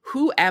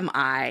who am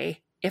I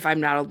if I'm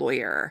not a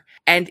lawyer?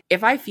 And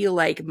if I feel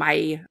like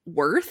my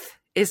worth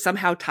is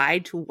somehow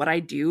tied to what I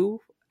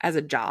do as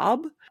a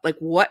job, like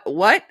what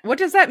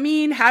does that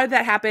mean? How did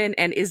that happen?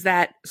 And is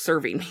that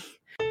serving me?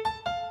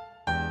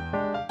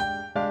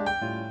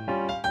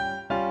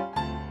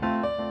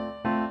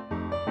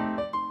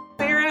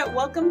 Sarah,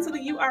 welcome to the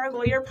You Are a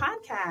Lawyer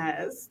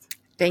podcast.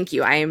 Thank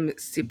you. I am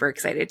super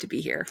excited to be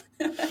here.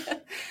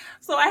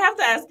 So I have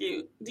to ask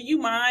you, do you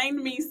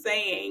mind me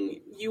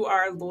saying you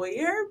are a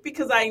lawyer?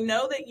 Because I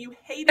know that you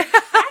hated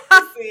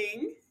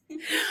practicing.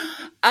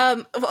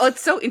 Well, it's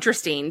so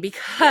interesting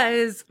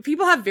because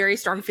people have very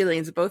strong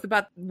feelings both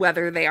about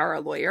whether they are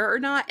a lawyer or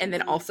not. And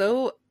then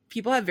also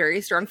people have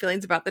very strong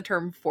feelings about the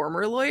term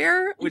former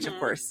lawyer, which of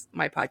course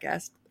my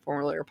podcast,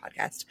 Former Lawyer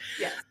Podcast.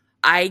 Yes.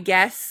 I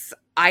guess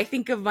I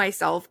think of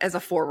myself as a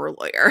former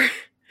lawyer.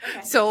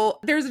 Okay. So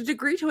there's a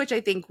degree to which I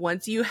think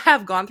once you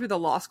have gone through the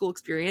law school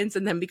experience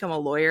and then become a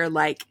lawyer,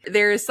 like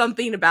there is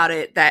something about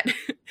it that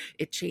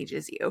it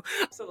changes you.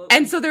 Absolutely.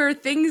 And so there are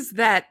things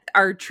that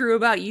are true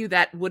about you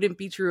that wouldn't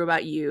be true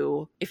about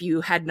you if you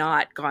had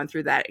not gone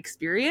through that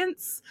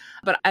experience.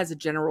 But as a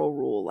general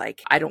rule,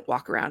 like I don't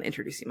walk around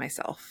introducing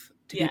myself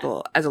to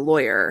people as a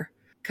lawyer,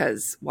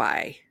 because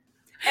why?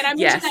 And I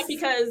mention that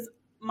because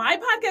my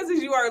podcast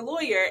is You Are a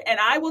Lawyer, and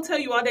I will tell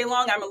you all day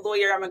long, I'm a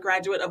lawyer, I'm a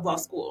graduate of law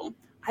school.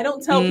 I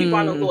don't tell people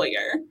I'm a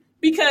lawyer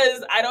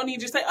because I don't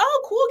need you to say,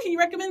 oh, cool, can you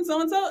recommend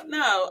so-and-so?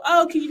 No.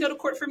 Oh, can you go to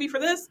court for me for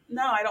this?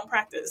 No, I don't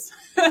practice.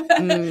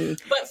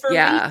 But for me,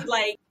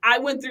 like, I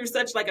went through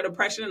such like a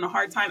depression and a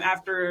hard time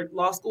after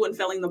law school and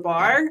failing the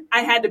bar.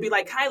 I had to be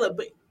like, Kyla,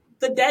 but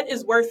the debt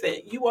is worth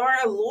it. You are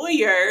a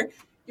lawyer.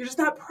 You're just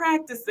not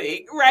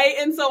practicing, right?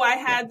 And so I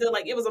had to,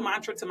 like, it was a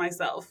mantra to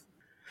myself.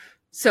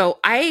 So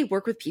I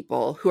work with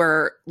people who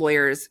are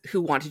lawyers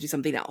who want to do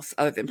something else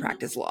other than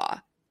practice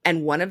law.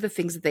 And one of the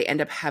things that they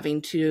end up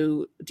having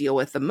to deal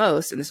with the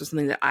most, and this was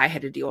something that I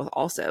had to deal with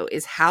also,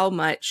 is how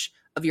much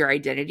of your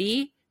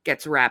identity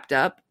gets wrapped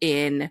up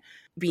in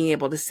being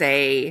able to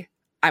say,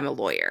 I'm a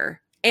lawyer.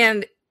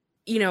 And,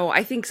 you know,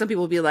 I think some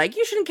people will be like,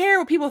 you shouldn't care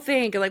what people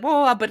think. And like,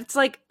 well, but it's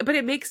like, but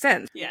it makes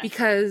sense. Yeah.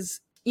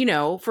 Because, you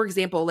know, for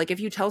example, like if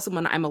you tell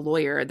someone I'm a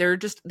lawyer,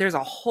 there's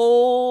a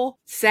whole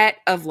set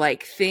of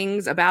like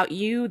things about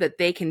you that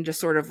they can just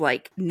sort of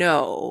like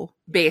know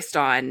based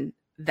on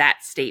that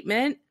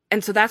statement.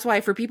 And so that's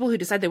why for people who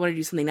decide they want to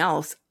do something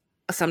else,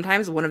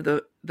 sometimes one of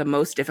the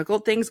most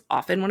difficult things,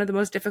 often one of the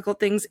most difficult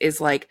things is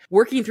like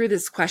working through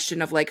this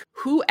question of like,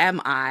 who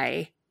am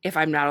I if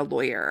I'm not a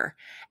lawyer?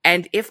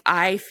 And if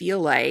I feel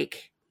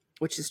like,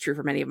 which is true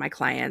for many of my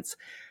clients,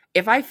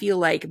 if I feel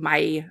like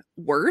my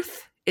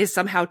worth is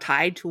somehow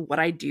tied to what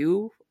I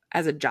do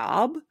as a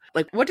job,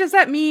 like what does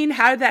that mean?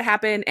 How did that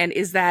happen? And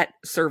is that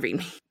serving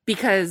me?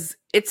 Because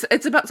it's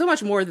about so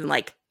much more than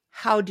like,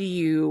 how do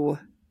you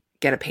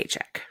get a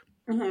paycheck?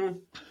 Mm-hmm.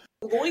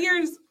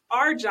 Lawyers,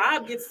 our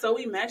job gets so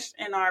enmeshed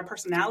in our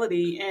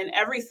personality and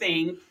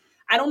everything.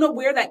 I don't know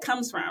where that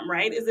comes from,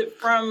 right? Is it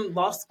from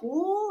law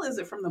school? Is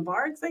it from the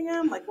bar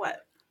exam? Like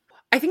what?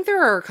 I think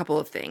there are a couple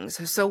of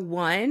things. So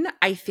one,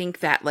 I think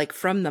that like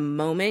from the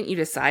moment you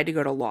decide to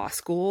go to law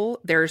school,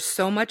 there's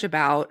so much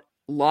about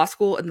law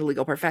school and the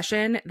legal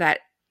profession that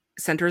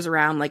centers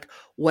around like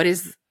what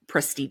is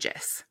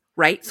prestigious,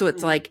 right? So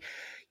it's like,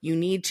 you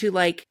need to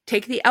like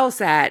take the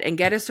LSAT and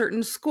get a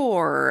certain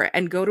score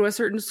and go to a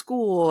certain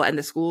school, and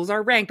the schools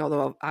are ranked,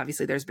 although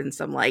obviously there's been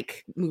some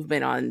like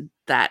movement on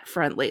that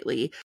front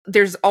lately.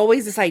 There's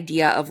always this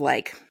idea of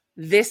like,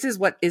 this is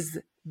what is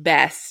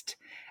best,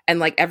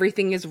 and like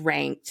everything is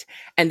ranked,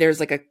 and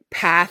there's like a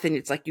path, and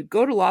it's like you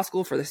go to law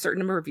school for a certain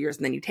number of years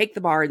and then you take the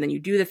bar and then you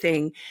do the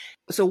thing.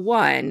 So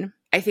one,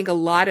 I think a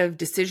lot of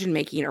decision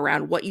making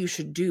around what you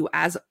should do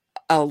as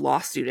a law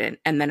student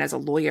and then as a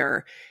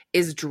lawyer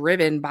is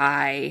driven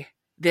by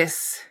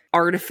this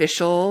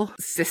artificial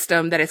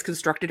system that is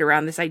constructed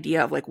around this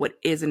idea of like what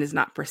is and is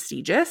not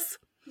prestigious.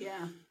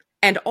 Yeah.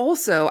 And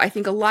also, I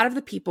think a lot of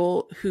the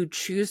people who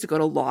choose to go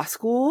to law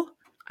school,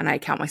 and I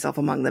count myself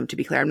among them to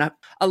be clear,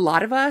 a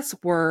lot of us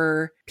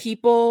were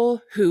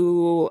people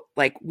who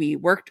like we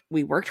worked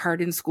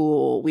hard in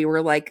school. We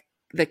were like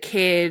the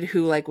kid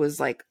who like was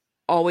like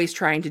always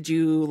trying to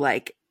do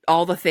like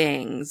all the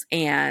things.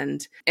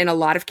 And in a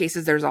lot of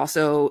cases, there's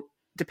also,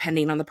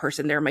 depending on the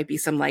person, there might be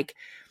some like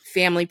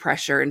family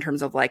pressure in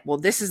terms of like, well,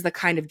 this is the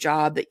kind of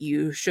job that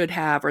you should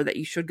have or that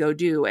you should go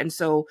do. And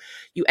so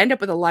you end up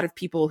with a lot of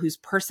people whose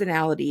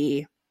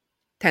personality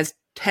tends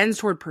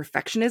toward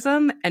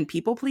perfectionism and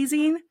people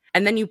pleasing.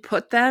 And then you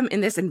put them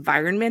in this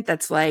environment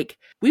that's like,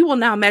 we will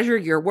now measure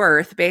your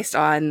worth based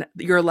on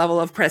your level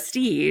of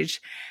prestige.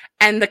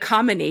 And the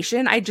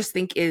combination, I just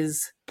think,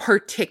 is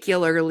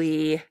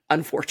particularly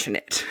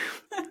unfortunate.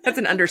 That's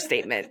an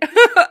understatement.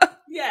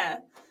 Yeah.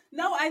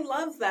 No, I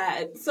love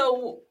that.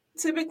 So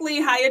typically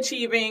high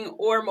achieving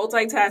or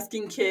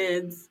multitasking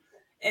kids,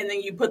 and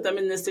then you put them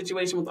in this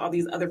situation with all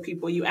these other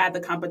people, you add the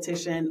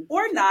competition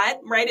or not,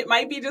 right? It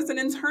might be just an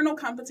internal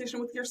competition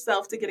with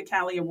yourself to get a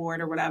Cali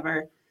Award or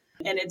whatever.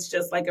 And it's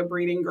just like a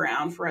breeding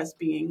ground for us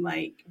being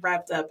like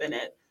wrapped up in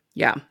it.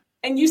 Yeah.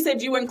 And you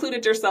said you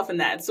included yourself in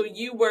that. So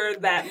you were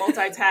that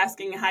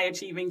multitasking, high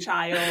achieving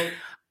child.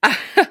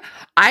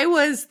 I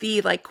was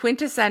the like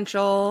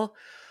quintessential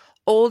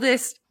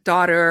oldest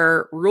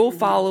daughter, rule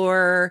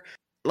follower,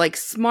 like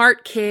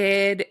smart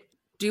kid,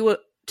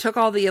 took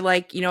all the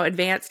like,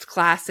 advanced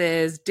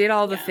classes, did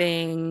all the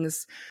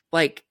things,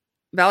 like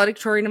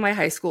valedictorian in my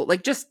high school,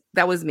 like just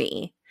that was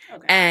me.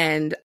 Okay.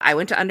 And I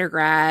went to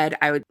undergrad.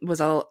 I was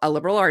a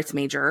liberal arts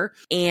major,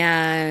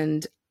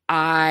 and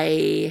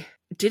I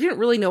didn't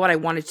really know what I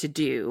wanted to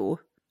do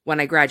when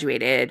I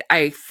graduated.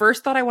 I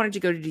first thought I wanted to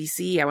go to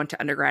DC. I went to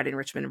undergrad in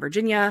Richmond,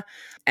 Virginia,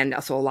 and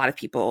also a lot of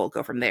people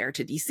go from there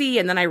to DC.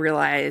 And then I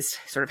realized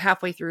sort of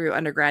halfway through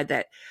undergrad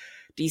that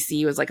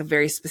DC was like a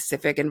very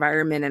specific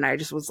environment, and I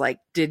just was like,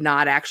 did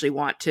not actually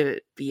want to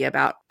be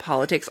about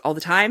politics all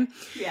the time.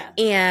 Yeah.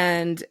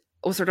 And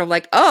was sort of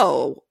like,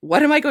 oh,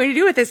 what am I going to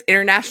do with this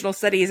international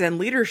studies and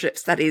leadership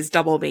studies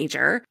double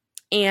major?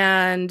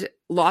 And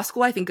law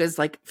school, I think, is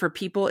like for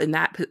people in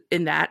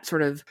that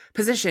sort of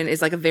position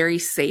is like a very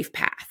safe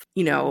path.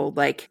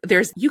 Like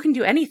you can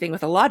do anything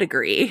with a law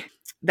degree.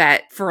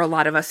 That for a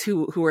lot of us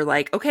who are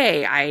like,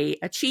 okay, I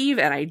achieve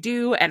and I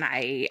do and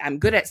I'm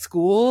good at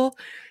school.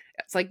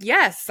 It's like,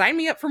 yes, sign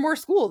me up for more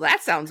school.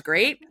 That sounds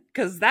great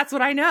because that's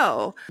what I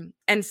know.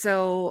 And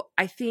so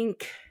I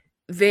think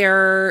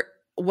there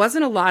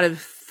wasn't a lot of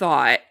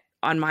thought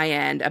on my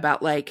end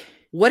about like,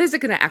 what is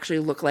it going to actually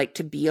look like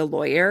to be a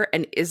lawyer?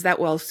 And is that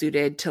well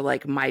suited to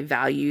like my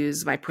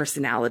values, my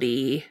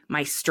personality,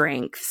 my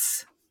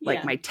strengths,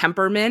 like my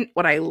temperament,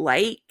 what I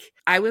like?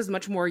 I was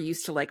much more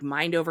used to like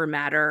mind over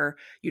matter.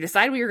 You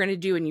decide what you're going to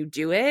do and you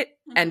do it.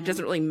 And it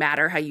doesn't really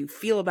matter how you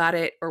feel about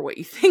it or what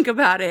you think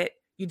about it.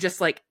 You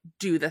just like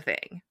do the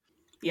thing.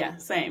 Yeah,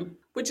 same.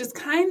 Which is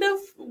kind of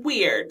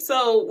weird.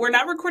 So we're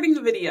not recording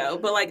the video,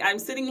 but like I'm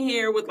sitting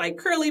here with like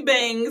curly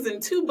bangs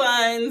and 2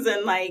 buns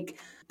and like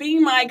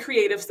being my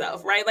creative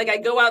self, right? Like I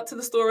go out to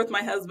the store with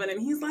my husband and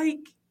he's like,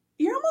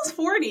 you're almost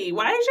 40.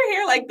 Why is your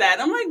hair like that?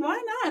 And I'm like,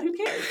 why not? Who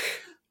cares?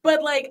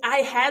 But like I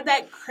had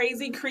that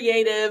crazy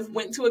creative,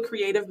 went to a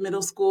creative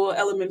middle school,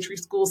 elementary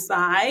school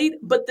side,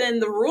 but then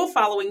the rule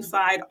following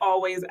side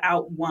always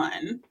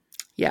outwon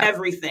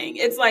everything.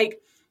 It's like,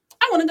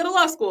 I want to go to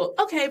law school.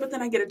 Okay, but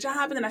then I get a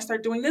job and then I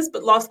start doing this.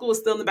 But law school is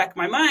still in the back of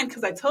my mind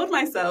because I told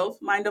myself,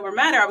 mind over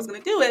matter, I was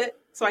going to do it.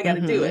 So I got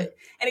to do it.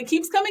 And it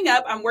keeps coming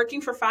up. I'm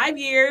working for 5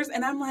 years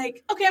and I'm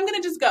like, okay, I'm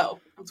going to just go.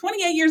 I'm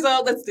 28 years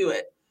old. Let's do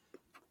it.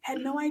 Had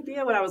no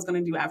idea what I was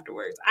going to do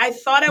afterwards. I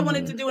thought I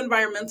wanted to do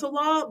environmental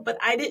law, but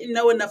I didn't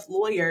know enough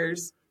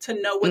lawyers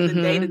to know what the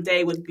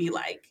day-to-day would be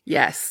like.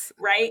 Yes.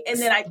 Right? And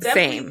then I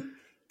definitely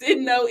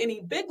didn't know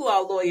any big law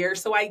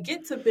lawyers. So I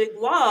get to big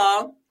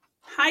law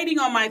hiding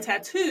on my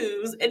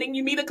tattoos, and then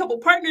you meet a couple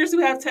partners who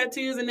have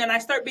tattoos, and then I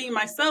start being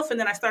myself, and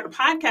then I start a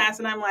podcast,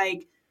 and I'm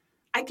like,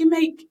 I can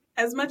make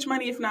as much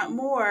money, if not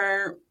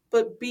more,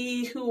 but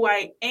be who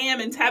I am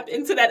and tap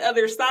into that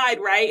other side,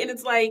 right? And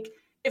it's like,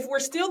 if we're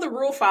still the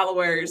rule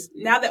followers,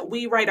 now that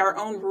we write our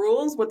own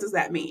rules, what does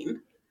that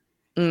mean?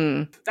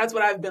 That's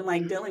what I've been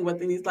like dealing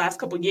with in these last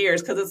couple of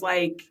years, because it's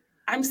like,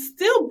 I'm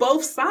still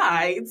both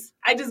sides.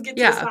 I just get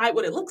to decide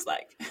what it looks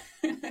like.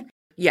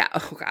 Yeah.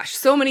 Oh gosh.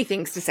 So many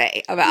things to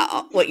say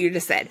about what you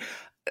just said.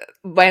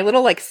 My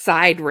little like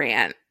side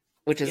rant,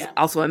 which is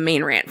also a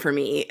main rant for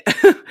me,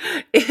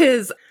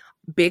 is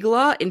big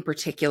law in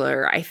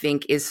particular, I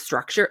think is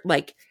structured,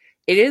 like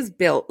it is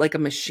built like a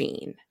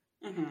machine.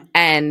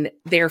 And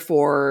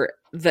therefore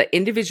the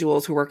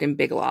individuals who work in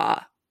big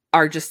law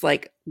are just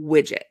like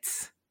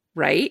widgets,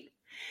 right?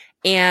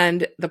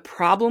 And the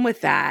problem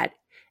with that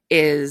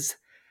is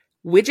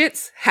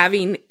widgets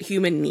having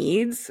human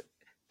needs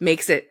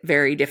makes it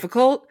very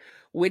difficult.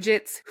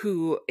 Widgets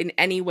who in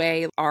any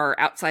way are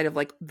outside of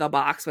like the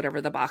box, whatever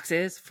the box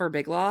is for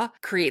big law,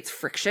 creates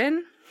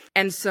friction.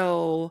 And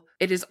so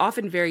it is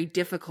often very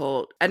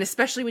difficult. And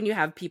especially when you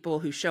have people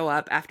who show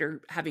up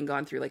after having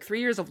gone through like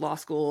 3 years of law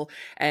school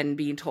and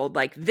being told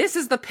like, this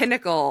is the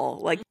pinnacle,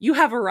 like you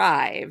have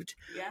arrived.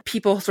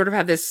 People sort of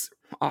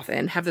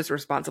often have this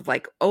response of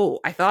like, oh,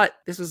 I thought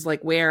this was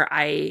like where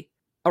I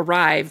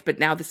arrived, but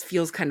now this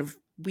feels kind of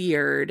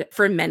weird.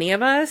 For many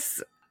of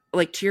us,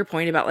 like to your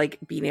point about like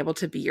being able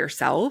to be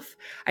yourself,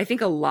 I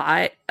think a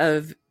lot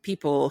of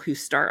people who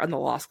start on the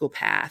law school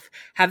path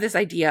have this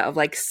idea of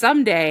like,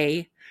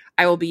 someday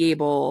I will be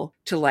able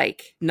to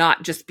like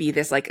not just be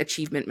this like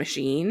achievement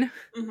machine.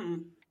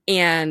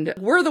 And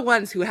we're the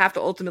ones who have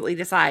to ultimately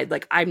decide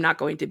like, I'm not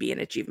going to be an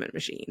achievement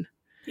machine.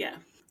 Yeah.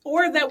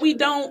 Or that we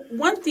don't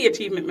want the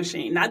achievement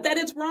machine. Not that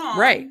it's wrong,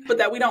 right? But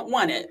that we don't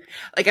want it.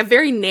 Like a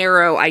very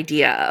narrow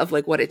idea of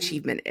like what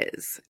achievement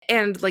is.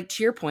 And like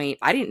to your point,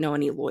 I didn't know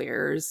any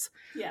lawyers.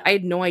 I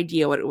had no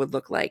idea what it would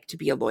look like to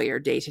be a lawyer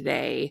day to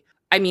day.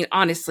 I mean,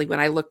 honestly, when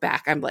I look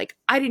back, I'm like,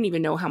 I didn't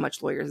even know how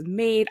much lawyers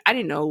made. I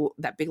didn't know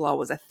that big law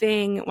was a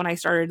thing when I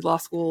started law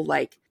school.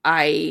 Like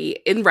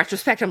in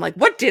retrospect, I'm like,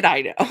 what did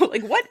I know?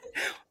 Like what?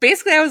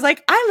 Basically, I was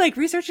like, I like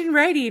research and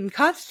writing.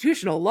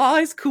 Constitutional law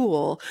is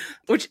cool,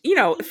 which,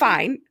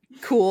 fine,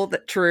 cool,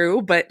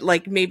 true, but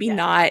like maybe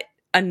not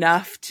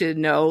enough to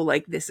know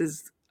like this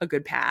is a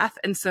good path.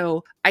 And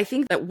so I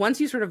think that once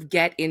you sort of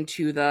get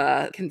into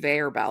the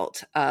conveyor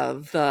belt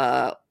of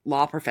the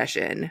law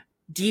profession,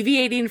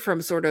 deviating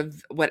from sort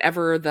of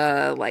whatever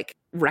the like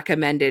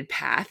recommended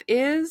path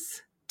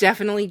is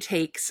definitely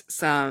takes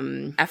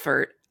some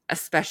effort,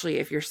 especially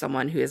if you're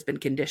someone who has been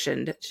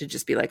conditioned to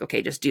just be like,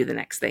 okay, just do the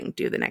next thing,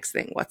 do the next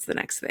thing. What's the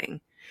next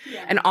thing?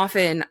 Yeah. And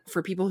often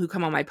for people who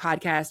come on my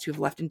podcast who have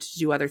left to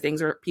do other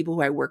things, or people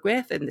who I work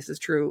with, and this is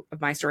true of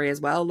my story as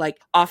well,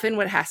 like often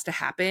what has to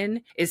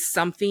happen is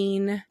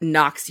something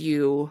knocks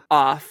you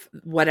off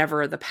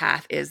whatever the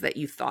path is that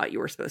you thought you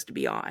were supposed to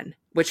be on,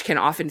 which can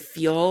often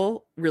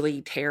feel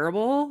really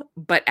terrible,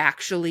 but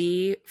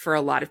actually for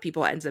a lot of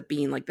people ends up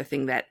being like the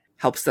thing that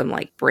helps them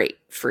like break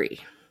free.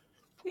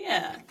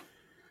 Yeah.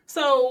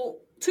 So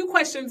 2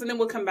 questions and then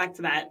we'll come back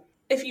to that.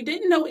 If you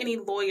didn't know any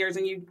lawyers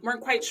and you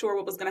weren't quite sure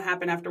what was going to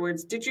happen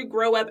afterwards, did you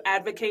grow up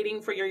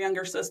advocating for your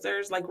younger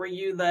sisters? Like, were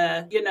you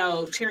the,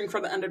 cheering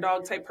for the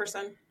underdog type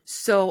person?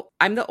 So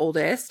I'm the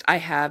oldest. I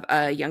have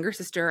a younger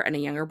sister and a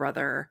younger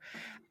brother.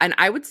 And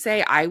I would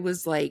say I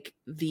was like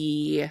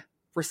the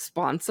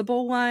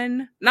responsible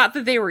one. Not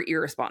that they were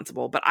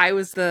irresponsible, but I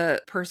was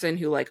the person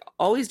who like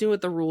always knew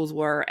what the rules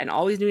were and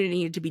always knew it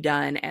needed to be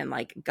done and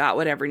like got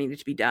whatever needed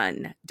to be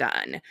done.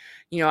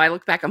 I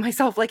look back on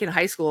myself like in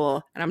high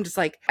school and I'm just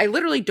like, I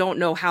literally don't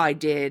know how I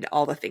did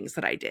all the things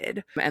that I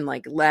did and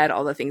like led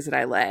all the things that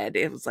I led.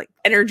 It was like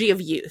energy of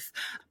youth.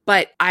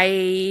 But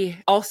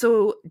I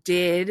also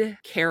did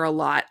care a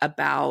lot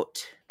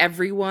about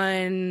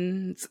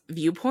everyone's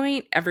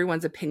viewpoint,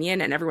 everyone's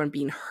opinion, and everyone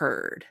being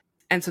heard.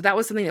 And so that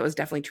was something that was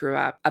definitely true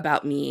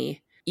about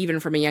me, even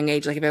from a young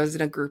age. Like if I was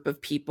in a group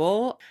of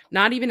people,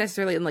 not even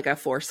necessarily in like a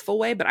forceful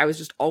way, but I was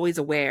just always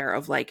aware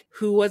of like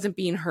who wasn't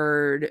being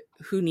heard,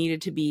 who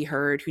needed to be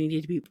heard, who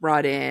needed to be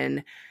brought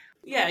in.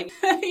 Yeah.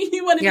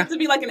 You wanted it to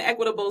be like an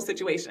equitable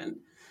situation.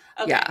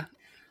 Okay. Yeah.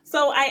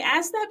 So I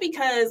asked that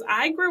because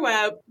I grew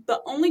up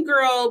the only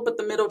girl, but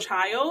the middle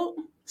child.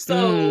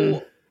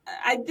 So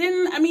I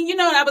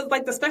was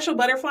like the special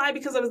butterfly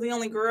because I was the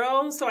only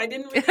girl. So I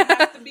didn't really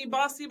have to be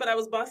bossy, but I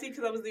was bossy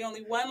because I was the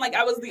only one. Like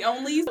I was the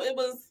only, so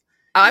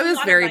I was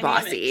very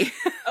bossy.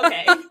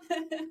 Okay.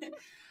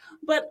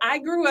 But I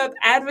grew up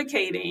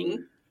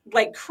advocating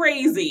like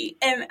crazy.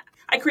 And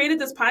I created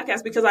this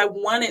podcast because I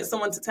wanted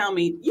someone to tell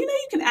me, you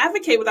can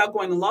advocate without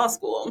going to law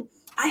school.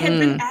 I had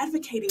been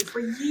advocating for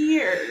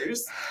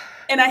years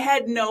and I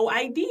had no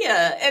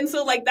idea. And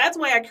so like, that's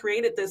why I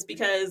created this,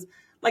 because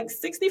like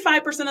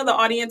 65% of the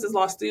audience is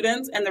law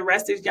students and the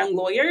rest is young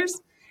lawyers.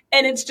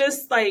 And it's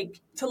just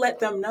like to let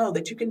them know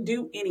that you can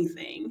do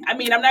anything. I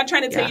mean, I'm not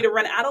trying to tell you to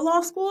run out of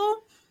law school,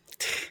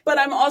 but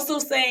I'm also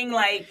saying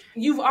like,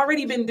 you've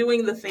already been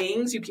doing the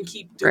things, you can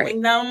keep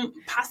doing them,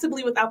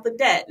 possibly without the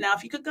debt. Now,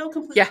 if you could go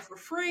completely for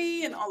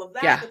free and all of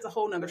that, that's a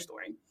whole nother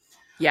story.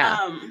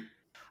 Yeah.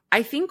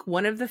 I think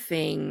one of the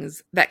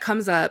things that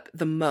comes up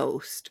the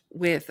most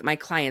with my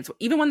clients,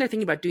 even when they're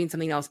thinking about doing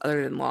something else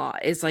other than law,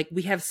 is like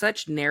we have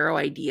such narrow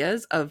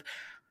ideas of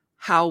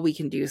how we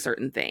can do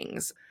certain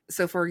things.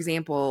 So for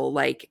example,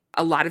 like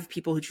a lot of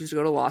people who choose to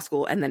go to law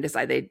school and then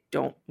decide they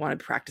don't want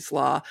to practice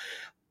law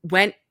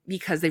went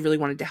because they really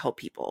wanted to help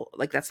people.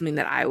 Like that's something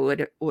that I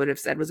would have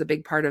said was a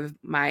big part of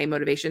my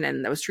motivation.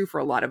 And that was true for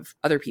a lot of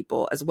other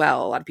people as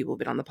well. A lot of people have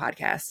been on the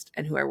podcast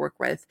and who I work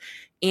with.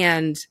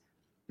 And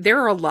there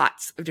are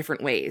lots of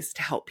different ways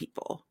to help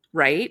people,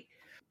 right?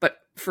 But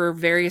for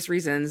various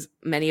reasons,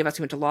 many of us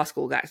who went to law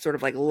school got sort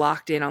of like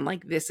locked in on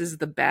like, this is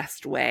the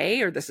best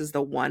way or this is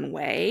the one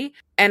way.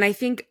 And I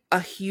think a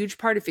huge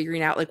part of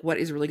figuring out like what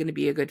is really going to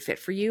be a good fit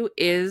for you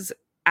is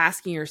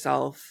asking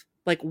yourself,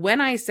 like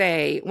when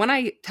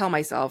I tell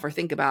myself or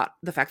think about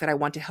the fact that I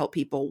want to help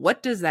people,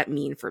 what does that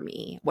mean for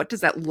me? What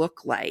does that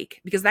look like?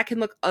 Because that can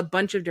look a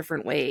bunch of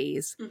different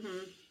ways. Mm-hmm.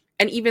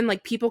 And even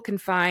like people can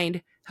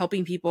find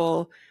helping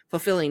people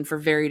fulfilling for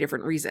very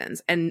different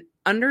reasons, and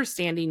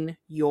understanding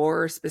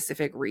your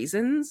specific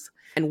reasons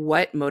and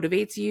what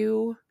motivates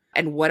you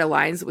and what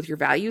aligns with your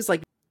values.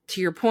 Like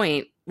to your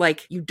point,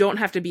 like you don't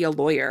have to be a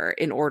lawyer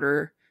in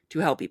order to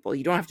help people.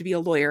 You don't have to be a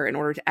lawyer in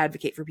order to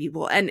advocate for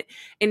people. And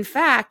in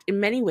fact, in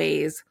many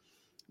ways,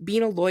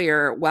 being a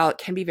lawyer, while it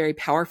can be very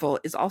powerful,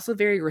 is also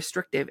very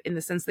restrictive in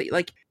the sense that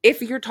like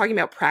if you're talking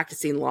about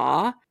practicing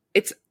law,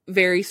 it's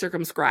very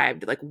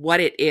circumscribed, like what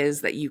it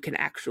is that you can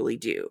actually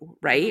do,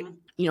 right?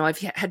 Mm-hmm. I've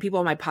had people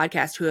on my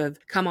podcast who have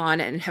come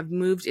on and have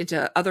moved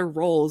into other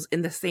roles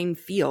in the same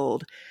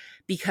field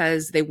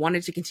because they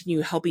wanted to continue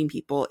helping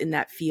people in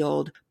that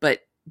field, but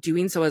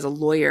doing so as a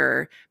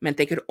lawyer meant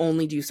they could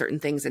only do certain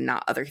things and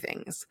not other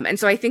things. And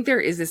so I think there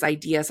is this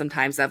idea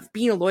sometimes of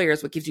being a lawyer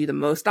is what gives you the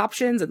most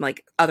options and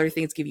like other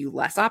things give you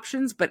less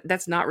options, but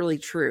that's not really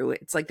true.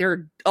 It's like there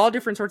are all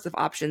different sorts of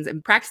options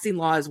and practicing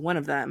law is one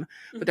of them,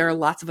 but there are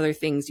lots of other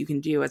things you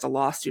can do as a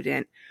law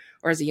student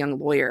or as a young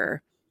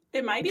lawyer.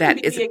 It might even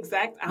be the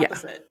exact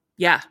opposite.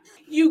 Yeah.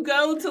 You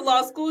go to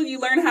law school, you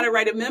learn how to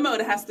write a memo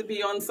that has to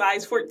be on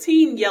size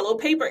 14 yellow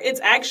paper. It's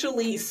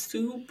actually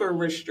super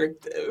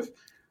restrictive.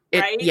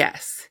 Right?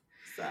 Yes.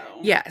 So.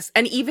 Yes.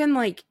 And even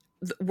like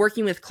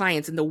working with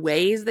clients and the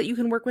ways that you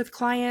can work with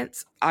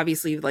clients,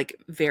 obviously like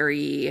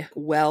very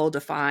well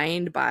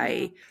defined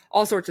by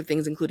all sorts of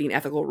things, including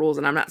ethical rules.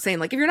 And I'm not saying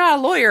like, if you're not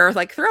a lawyer,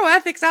 like throw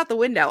ethics out the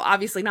window,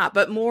 obviously not,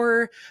 but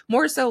more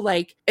so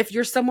like if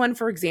you're someone,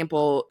 for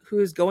example, who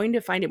is going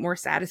to find it more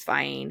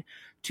satisfying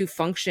to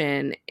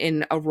function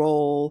in a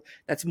role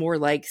that's more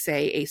like,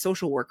 say, a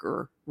social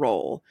worker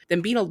role,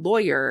 then being a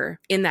lawyer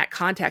in that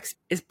context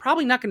is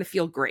probably not going to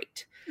feel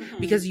great.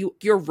 Because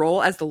your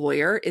role as the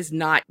lawyer is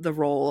not the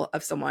role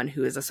of someone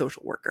who is a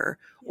social worker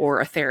or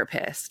a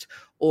therapist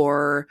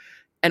or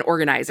an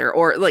organizer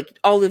or like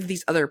all of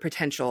these other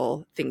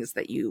potential things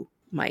that you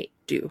might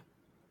do.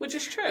 Which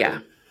is true. Yeah.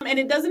 And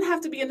it doesn't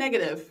have to be a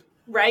negative,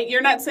 right?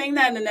 You're not saying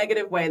that in a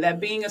negative way, that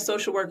being a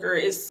social worker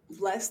is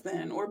less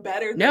than or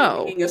better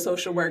than being a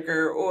social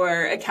worker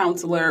or a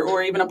counselor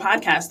or even a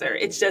podcaster.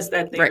 It's just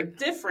that they're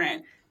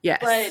different. Yes.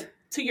 But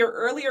to your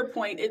earlier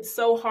point, it's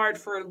so hard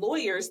for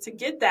lawyers to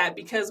get that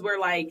because we're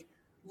like,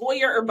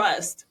 lawyer or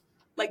bust.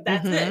 Like,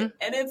 that's it.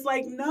 And it's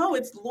like, no,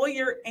 it's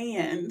lawyer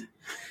and.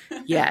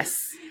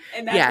 Yes.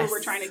 And that's what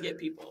we're trying to get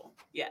people.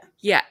 Yeah.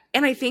 Yeah.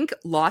 And I think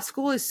law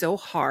school is so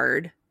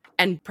hard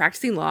and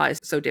practicing law is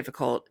so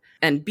difficult.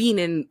 And being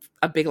in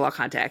a big law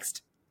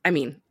context, I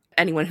mean,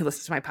 anyone who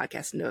listens to my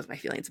podcast knows my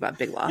feelings about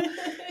big law.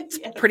 It's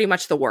pretty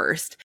much the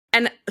worst.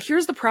 And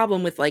here's the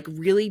problem with like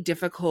really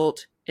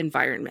difficult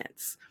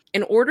environments.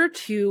 In order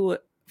to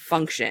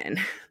function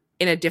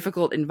in a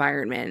difficult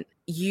environment,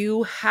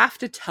 you have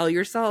to tell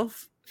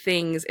yourself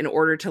things in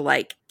order to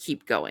like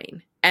keep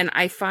going. And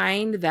I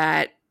find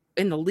that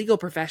in the legal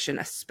profession,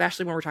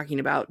 especially when we're talking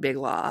about big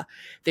law,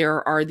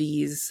 there are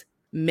these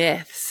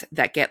myths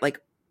that get like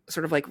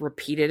sort of like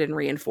repeated and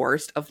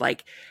reinforced of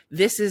like,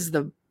 this is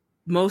the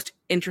most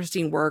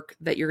interesting work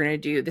that you're going to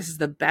do. This is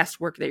the best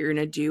work that you're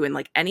going to do. And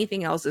like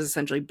anything else is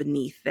essentially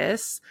beneath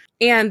this.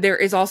 And there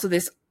is also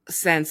this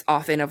sense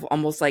often of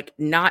almost like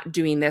not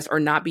doing this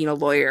or not being a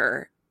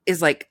lawyer is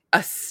like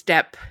a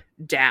step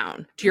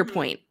down to your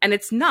point. And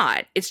it's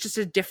not, it's just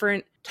a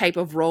different type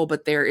of role,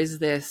 but there is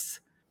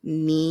this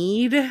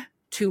need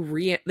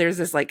to there's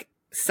this like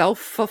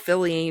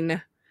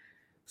self-fulfilling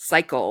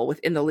cycle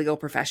within the legal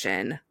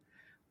profession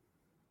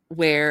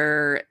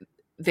where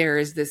there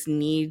is this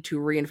need to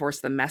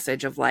reinforce the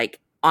message of like,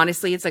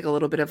 honestly, it's like a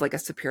little bit of like a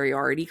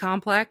superiority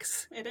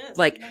complex. It is.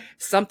 Like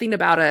something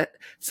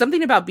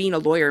about being a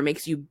lawyer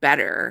makes you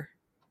better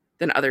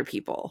than other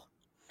people.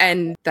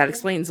 And that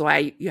explains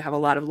why you have a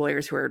lot of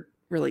lawyers who are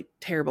really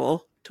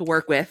terrible to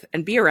work with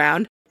and be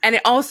around. And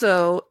it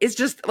also is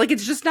just like,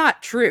 it's just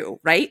not true,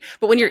 right?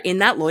 But when you're in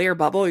that lawyer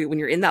bubble, when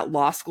you're in that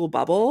law school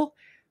bubble,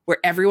 where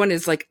everyone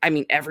is like, I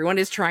mean, everyone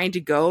is trying to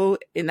go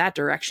in that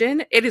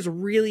direction, it is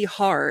really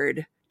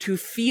hard to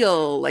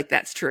feel like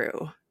that's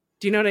true.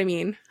 Do you know what I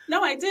mean?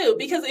 No, I do.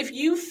 Because if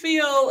you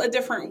feel a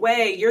different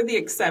way, you're the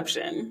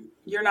exception.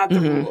 You're not the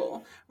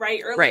rule,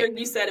 right? Earlier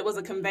you said it was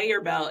a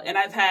conveyor belt. And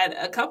I've had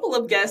a couple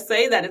of guests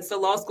say that it's the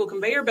law school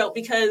conveyor belt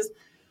because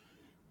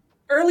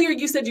earlier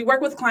you said you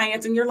work with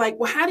clients and you're like,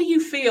 well, how do you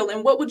feel?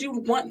 And what would you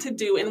want to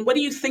do? And what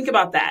do you think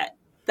about that?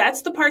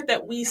 That's the part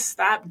that we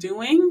stop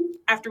doing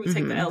after we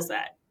take the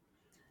LSAT.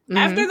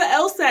 After the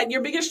LSAT,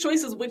 your biggest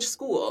choice is which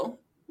school,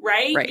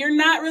 right? You're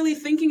not really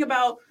thinking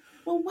about,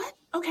 well, what?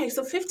 Okay,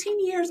 so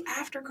 15 years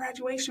after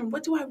graduation,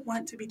 what do I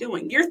want to be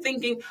doing? You're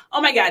thinking,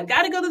 oh my God,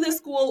 got to go to this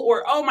school,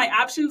 or oh, my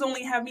options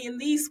only have me in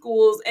these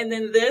schools, and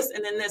then this,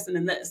 and then this, and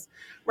then this,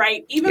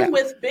 right? Even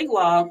with big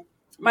law,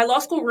 my law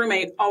school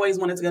roommate always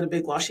wanted to go to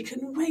big law. She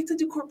couldn't wait to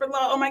do corporate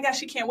law. Oh my gosh,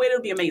 she can't wait.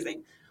 It'll be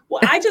amazing.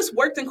 Well, I just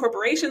worked in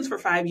corporations for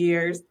 5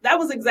 years. That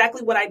was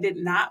exactly what I did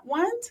not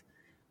want.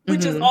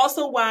 Which is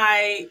also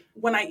why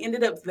when I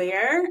ended up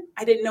there,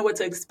 I didn't know what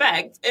to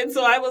expect. And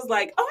so I was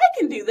like, oh, I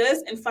can do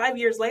this. And 5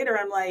 years later,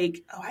 I'm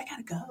like, oh, I got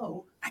to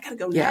go. I got to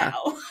go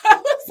now.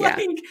 I was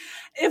like,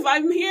 if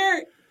I'm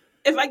here,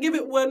 if I give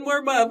it one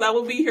more month, I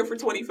will be here for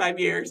 25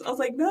 years. I was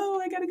like, no,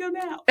 I got to go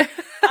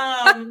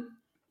now.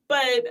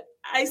 But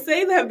I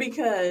say that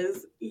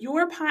because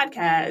your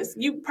podcast,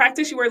 you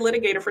were a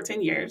litigator for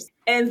 10 years.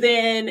 And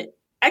then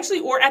actually,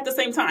 or at the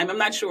same time, I'm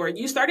not sure.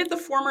 You started the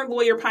Former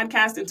Lawyer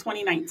podcast in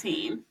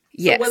 2019.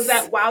 Yes. So was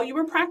that while you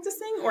were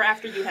practicing or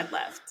after you had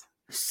left?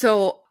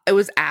 So it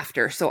was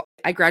after. So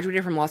I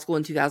graduated from law school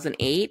in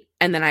 2008,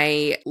 and then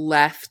I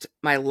left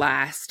my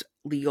last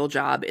legal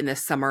job in the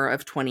summer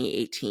of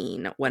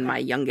 2018 when my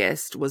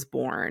youngest was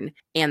born.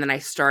 And then I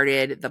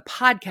started the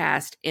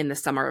podcast in the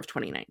summer of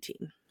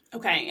 2019.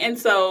 Okay. And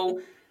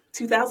so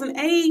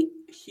 2008,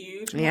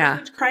 huge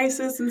mortgage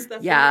crisis and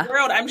stuff in the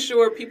world. I'm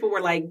sure people were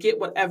like, get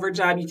whatever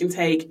job you can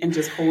take and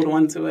just hold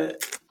on to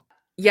it.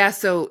 Yeah,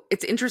 so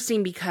it's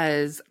interesting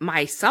because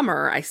I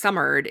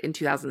summered in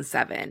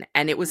 2007,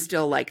 and it was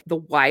still like the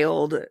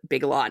wild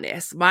big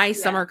lawness. My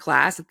summer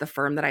class at the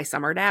firm that I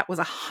summered at was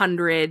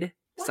 100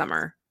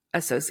 summer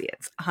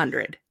associates,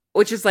 100,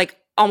 which is like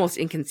almost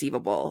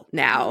inconceivable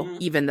now,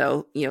 even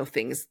though,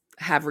 things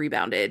have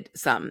rebounded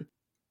some.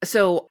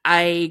 So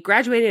I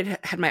graduated,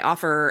 had my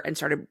offer, and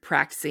started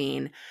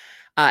practicing.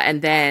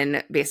 And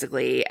then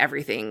basically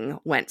everything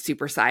went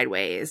super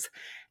sideways.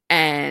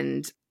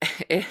 And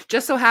it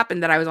just so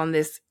happened that I was on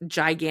this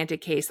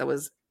gigantic case that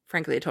was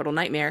frankly a total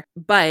nightmare.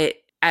 But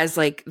as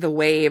like the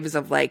waves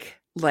of like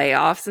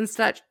layoffs and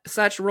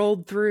such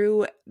rolled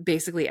through,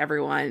 basically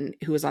everyone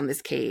who was on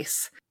this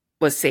case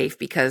was safe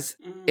because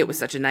it was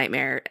such a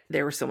nightmare.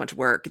 There was so much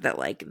work that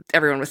like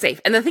everyone was safe.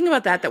 And the thing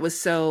about that was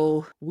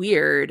so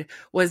weird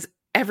was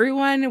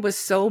everyone was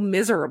so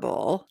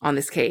miserable on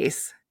this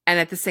case. And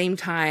at the same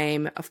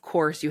time, of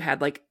course, you had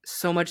like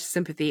so much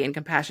sympathy and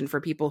compassion for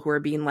people who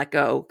are being let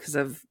go because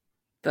of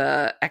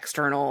the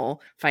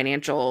external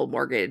financial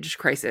mortgage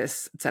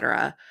crisis,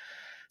 etc.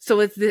 So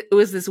it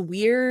was this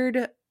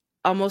weird,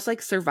 almost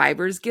like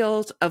survivor's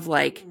guilt of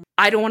like,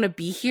 I don't want to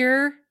be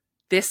here.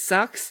 This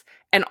sucks.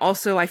 And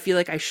also I feel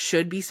like I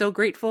should be so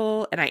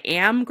grateful, and I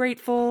am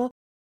grateful.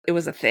 It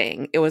was a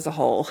thing. It was a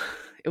whole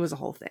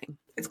thing.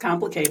 It's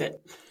complicated.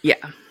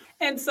 Yeah.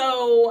 And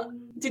so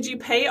did you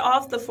pay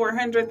off the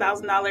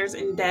 $400,000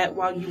 in debt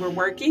while you were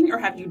working, or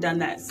have you done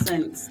that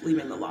since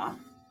leaving the law?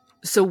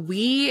 So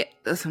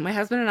my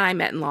husband and I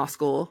met in law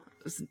school.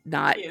 It was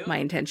not my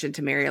intention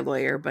to marry a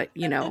lawyer, but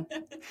you know,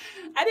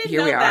 I didn't here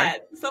know we are.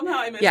 that. Somehow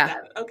I missed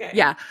that. Okay.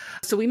 Yeah.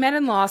 So we met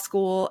in law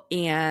school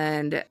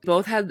and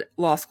both had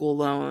law school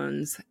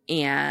loans.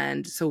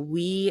 And so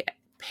we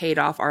paid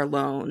off our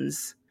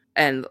loans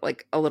and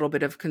like a little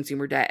bit of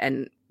consumer debt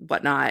and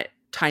whatnot,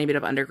 tiny bit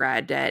of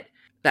undergrad debt,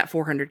 that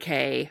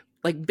 $400K,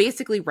 like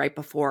basically right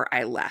before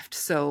I left.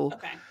 So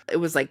It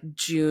was like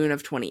June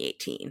of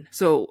 2018.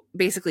 So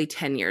basically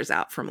 10 years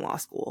out from law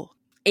school.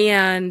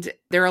 And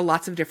there are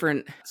lots of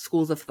different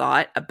schools of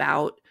thought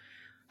about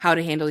how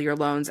to handle your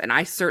loans. And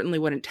I certainly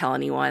wouldn't tell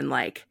anyone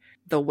like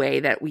the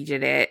way that we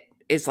did it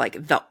is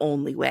like the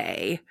only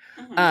way.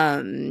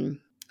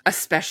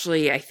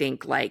 Especially I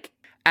think like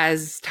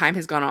as time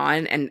has gone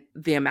on and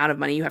the amount of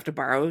money you have to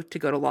borrow to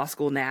go to law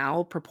school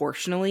now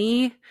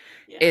proportionally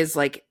is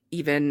like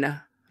even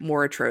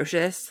more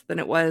atrocious than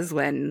it was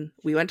when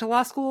we went to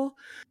law school.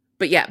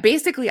 But yeah,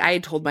 basically I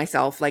had told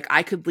myself like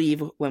I could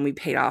leave when we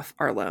paid off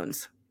our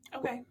loans.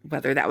 Okay.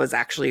 Whether that was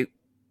actually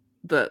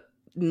the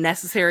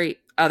necessary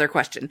other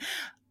question.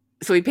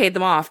 So we paid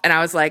them off and I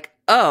was like,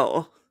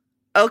 oh,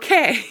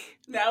 okay.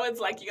 Now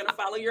it's like you're going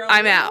to follow your own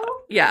I'm will? out.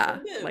 Yeah.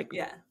 Like,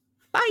 yeah.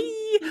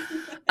 Bye.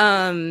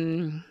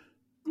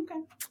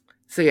 Okay.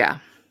 So yeah.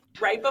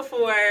 Right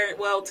before,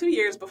 2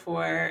 years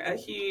before, a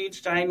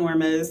huge,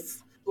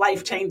 ginormous,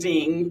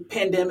 life-changing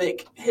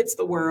pandemic hits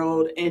the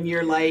world and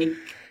you're like,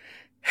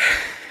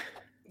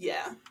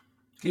 yeah.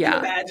 Can you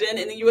imagine?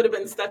 And then you would have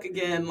been stuck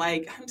again,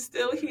 like, I'm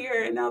still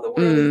here, and now the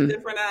world is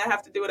different, and I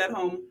have to do it at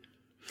home.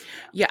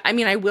 Yeah, I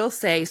mean, I will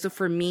say, so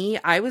for me,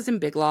 I was in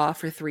big law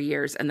for 3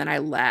 years, and then I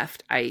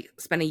left. I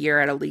spent a year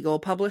at a legal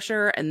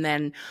publisher, and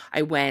then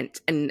I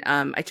went and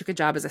I took a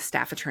job as a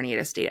staff attorney at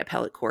a state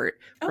appellate court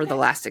for the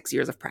last 6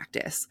 years of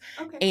practice.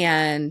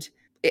 And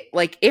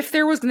if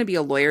there was going to be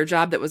a lawyer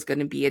job that was going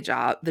to be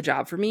the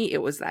job for me,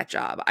 it was that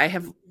job. I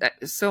have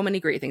so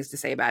many great things to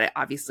say about it.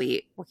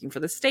 Obviously, working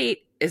for the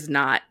state is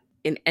not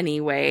in any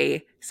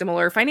way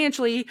similar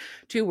financially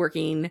to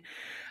working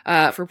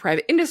for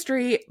private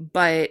industry.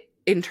 But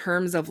in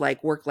terms of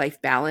like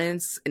work-life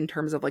balance, in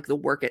terms of like the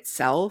work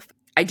itself,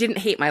 I didn't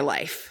hate my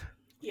life.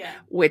 Yeah.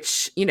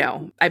 Which, you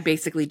know, I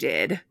basically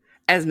did,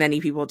 as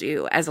many people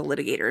do as a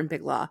litigator in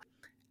big law.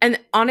 And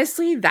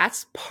honestly,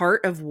 that's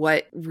part of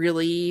what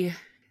really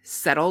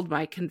settled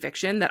my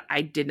conviction that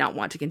I did not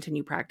want to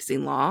continue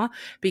practicing law,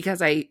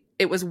 because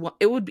it was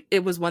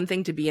one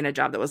thing to be in a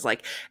job that was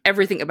like,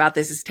 everything about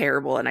this is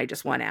terrible and I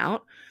just want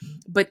out.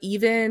 But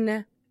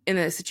even in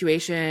a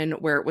situation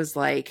where it was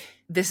like,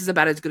 this is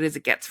about as good as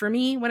it gets for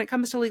me when it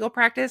comes to legal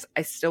practice,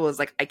 I still was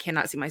like, I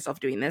cannot see myself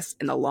doing this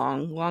in the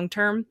long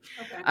term.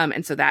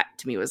 And so that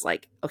to me was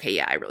like, okay,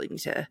 yeah, I really need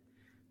to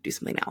do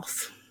something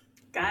else.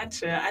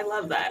 Gotcha. I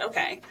love that.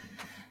 Okay.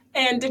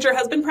 And did your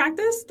husband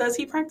practice? Does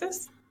he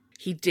practice?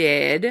 He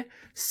did.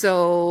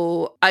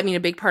 So, I mean, a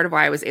big part of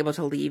why I was able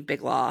to leave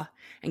big law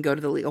and go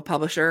to the legal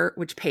publisher,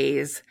 which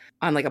pays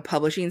on like a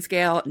publishing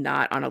scale,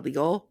 not on a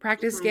legal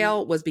practice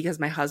scale, was because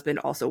my husband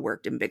also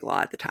worked in big law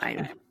at the time.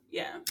 Okay.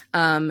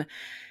 Yeah.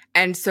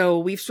 And so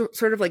we've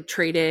sort of like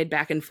traded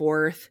back and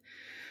forth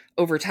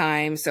over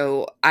time.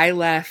 So I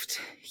left,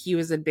 he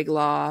was in big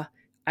law.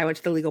 I went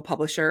to the legal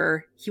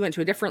publisher. He went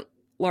to a different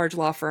large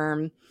law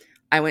firm.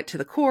 I went to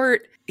the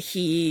court.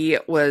 He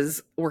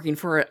was working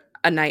for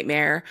a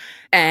nightmare,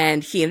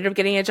 and he ended up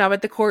getting a job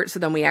at the court. So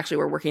then we actually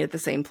were working at the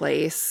same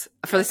place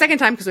for the second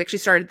time, because we actually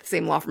started at the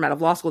same law firm out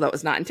of law school. That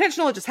was not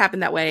intentional. It just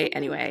happened that way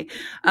anyway.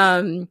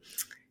 And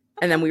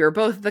then we were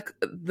both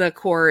the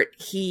court.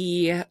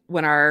 He,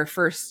 when our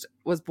first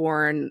was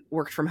born,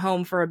 worked from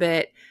home for a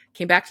bit,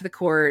 came back to the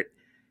court,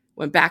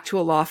 went back to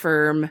a law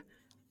firm.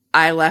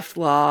 I left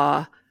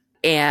law,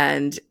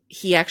 and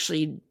he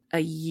actually, a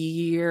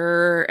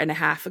year and a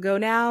half ago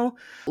now,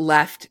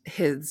 left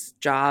his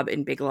job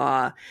in big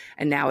law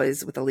and now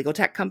is with a legal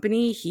tech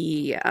company.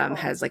 He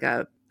has like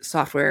a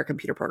software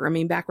computer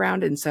programming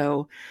background. And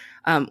so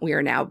we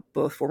are now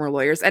both former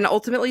lawyers. And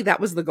ultimately that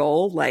was the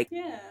goal, like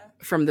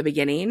from the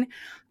beginning.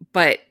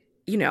 But,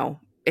 you know,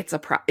 it's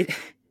a it's a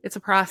It is.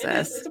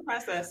 process. It's a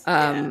process.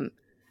 Yeah. Um,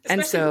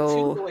 and Especially with two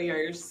so,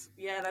 lawyers.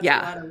 Yeah, that's a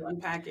yeah, lot of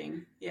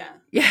unpacking. Yeah.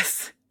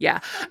 yes,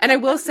 yeah. And I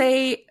will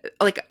say,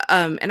 like,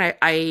 and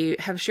I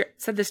have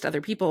said this to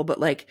other people, but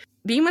like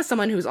being with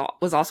someone who's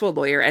was also a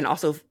lawyer and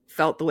also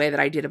felt the way that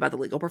I did about the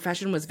legal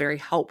profession was very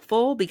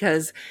helpful,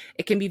 because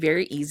it can be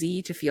very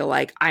easy to feel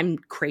like I'm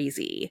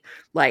crazy.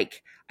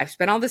 Like, I've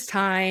spent all this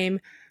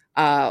time,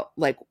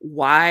 like,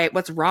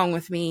 what's wrong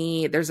with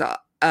me? There's a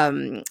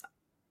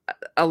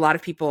lot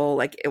of people,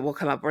 like, it will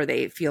come up where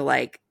they feel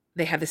like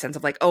they have the sense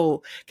of like,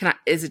 oh,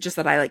 is it just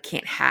that I like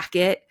can't hack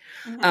it?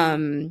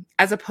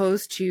 As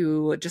opposed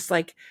to just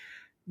like,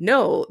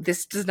 no,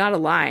 this does not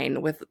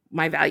align with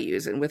my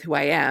values and with who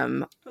I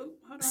am. Oh, hold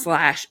on.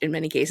 Slash, in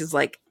many cases,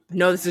 like,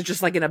 no, this is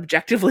just like an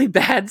objectively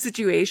bad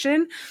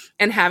situation.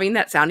 And having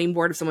that sounding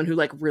board of someone who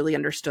like really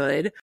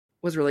understood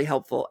was really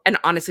helpful. And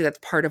honestly, that's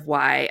part of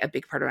why a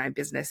big part of my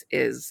business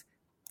is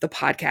the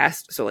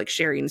podcast. So like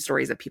sharing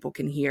stories that people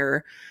can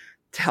hear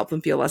to help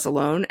them feel less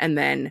alone. And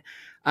then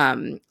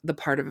the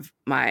part of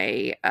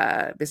my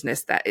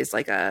business that is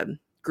like a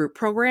group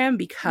program,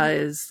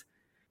 because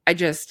I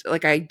just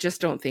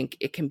don't think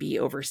it can be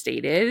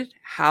overstated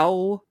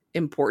how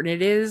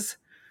important it is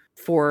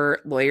for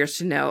lawyers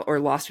to know, or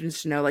law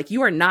students to know, like,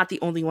 you are not the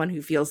only one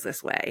who feels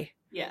this way.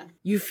 Yeah.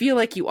 You feel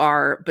like you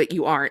are, but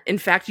you aren't. In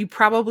fact, you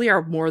probably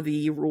are more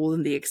the rule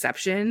than the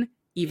exception,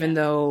 even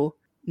though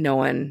no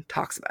one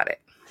talks about it.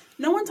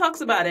 No one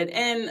talks about it.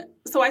 And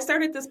so I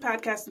started this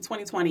podcast in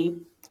 2020,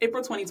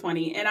 April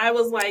 2020. And I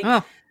was like,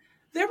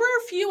 there were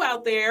a few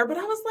out there, but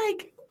I was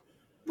like,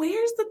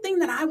 where's the thing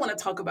that I want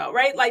to talk about,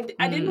 right? Like,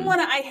 I didn't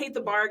want to I Hate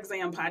the Bar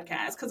Exam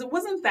podcast, because it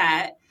wasn't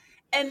that.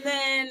 And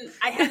then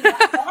I hadn't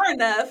got far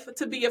enough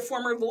to be a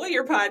former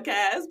lawyer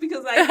podcast,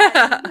 because I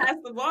hadn't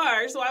passed the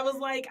bar. So I was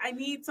like, I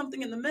need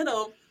something in the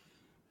middle.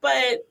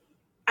 But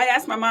I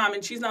asked my mom,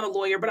 and she's not a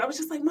lawyer, but I was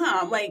just like,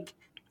 Mom, like,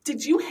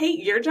 did you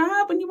hate your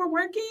job when you were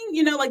working?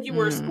 You know, like, you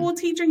were a school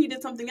teacher and you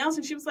did something else.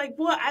 And she was like,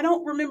 well, I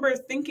don't remember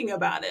thinking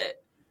about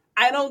it.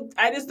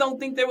 I just don't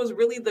think there was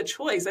really the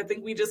choice. I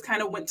think we just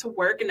kind of went to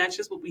work, and that's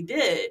just what we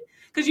did.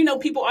 Because, you know,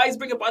 people always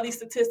bring up all these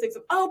statistics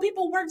of, oh,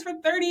 people worked for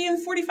 30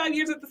 and 45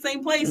 years at the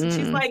same place. And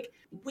she's like,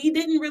 we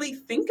didn't really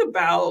think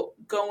about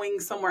going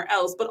somewhere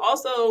else. But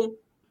also,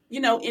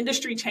 you know,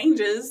 industry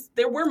changes.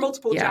 There were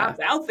multiple jobs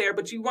out there,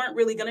 but you weren't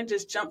really going to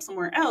just jump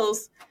somewhere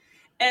else.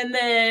 And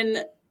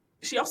then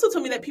she also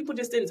told me that people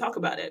just didn't talk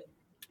about it.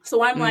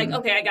 So I'm like,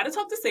 okay, I got to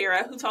talk to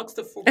Sarah, who talks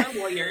to former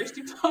lawyers.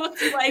 You talk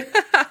to like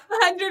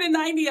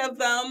 190 of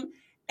them.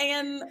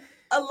 And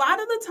a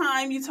lot of the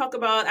time you talk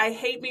about, I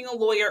hate being a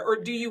lawyer, or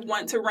do you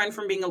want to run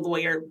from being a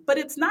lawyer? But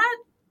that's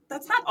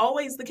not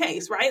always the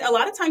case, right? A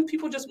lot of times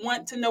people just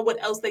want to know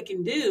what else they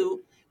can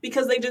do,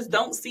 because they just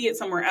don't see it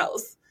somewhere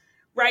else.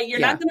 Right? You're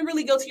not going to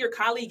really go to your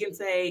colleague and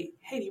say,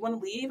 hey, do you want to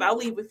leave? I'll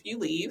leave if you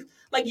leave.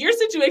 Like, your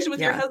situation with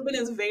your husband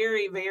is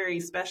very, very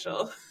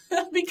special,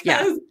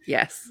 because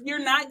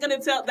you're not going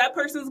to tell, that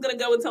person's going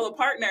to go and tell a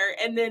partner,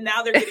 and then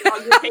now they're getting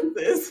all your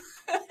cases.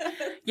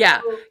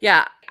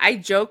 I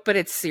joke, but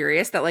it's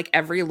serious that like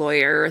every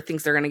lawyer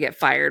thinks they're going to get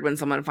fired when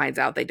someone finds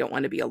out they don't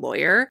want to be a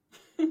lawyer.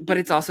 But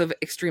it's also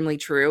extremely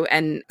true.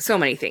 And so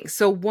many things.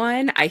 So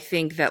one, I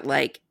think that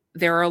like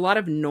there are a lot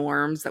of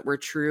norms that were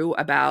true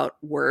about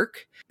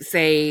work,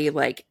 say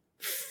like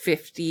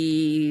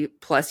 50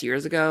 plus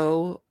years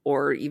ago,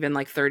 or even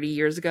like 30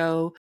 years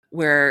ago,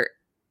 where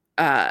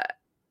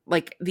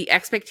like the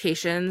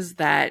expectations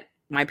that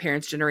my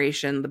parents'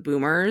 generation, the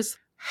boomers,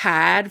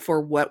 had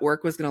for what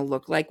work was going to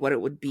look like, what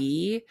it would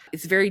be,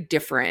 it's very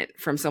different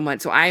from someone.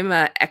 So I'm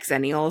a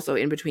Xennial, so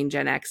in between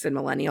Gen X and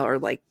Millennial, or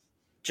like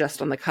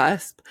just on the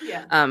cusp.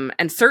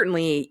 And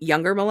certainly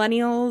younger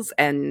millennials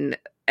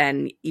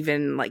and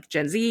even like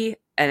Gen Z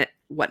and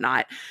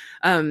whatnot,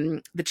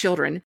 the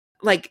children,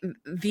 like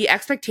the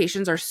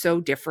expectations are so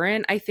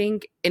different, I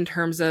think, in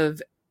terms of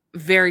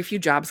very few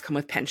jobs come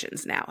with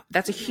pensions now.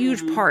 That's a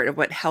huge part of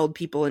what held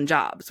people in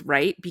jobs,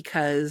 right?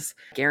 Because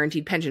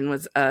guaranteed pension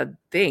was a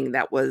thing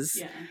that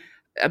was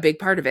a big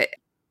part of it.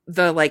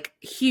 The like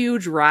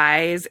huge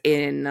rise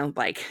in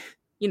like,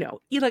 you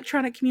know,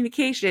 electronic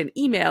communication,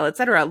 email,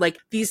 etc. Like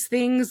these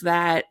things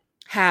that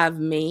have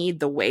made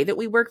the way that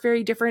we work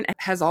very different,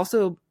 has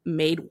also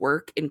made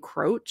work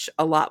encroach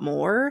a lot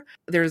more.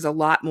 There's a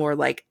lot more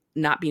like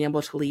not being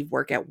able to leave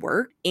work at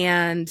work.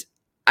 And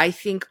I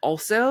think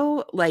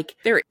also like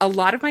a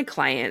lot of my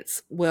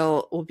clients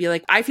will be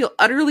like, I feel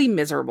utterly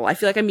miserable. I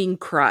feel like I'm being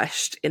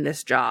crushed in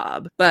this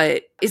job,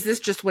 but is this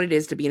just what it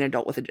is to be an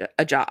adult with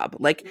a job?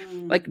 Like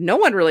no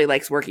one really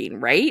likes working,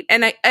 right?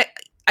 And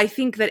I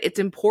think that it's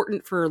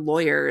important for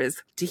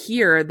lawyers to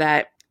hear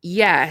that,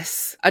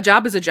 yes, a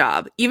job is a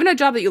job, even a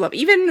job that you love,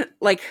 even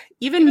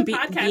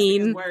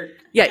being work.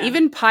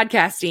 Even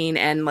podcasting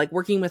and like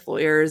working with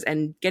lawyers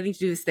and getting to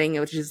do this thing,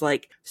 which is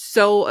like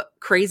so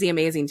crazy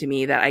amazing to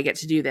me that I get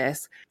to do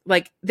this.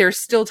 Like there's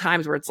still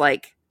times where it's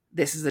like,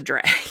 this is a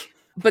drag.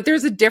 But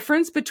there's a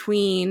difference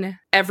between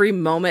every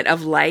moment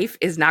of life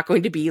is not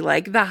going to be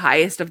like the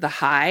highest of the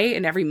high,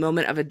 and every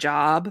moment of a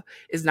job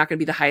is not going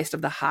to be the highest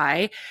of the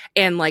high.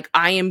 And like,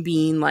 I am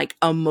being like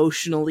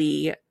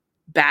emotionally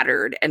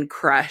battered and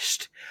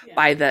crushed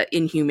by the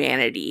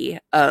inhumanity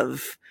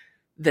of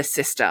the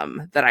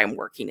system that I'm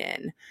working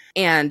in.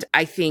 And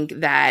I think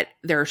that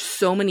there are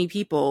so many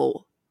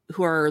people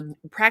who are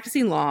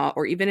practicing law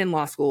or even in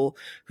law school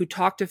who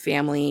talk to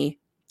family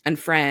and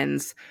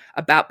friends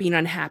about being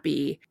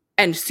unhappy,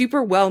 and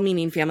super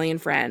well-meaning family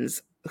and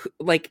friends who,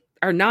 like,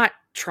 are not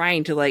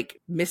trying to like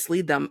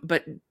mislead them,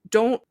 but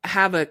don't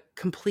have a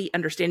complete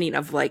understanding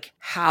of like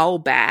how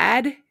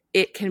bad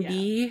it can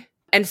be.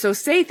 And so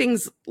say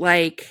things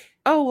like,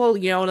 oh, well,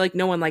 you know, like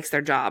no one likes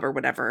their job or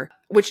whatever,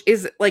 which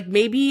is like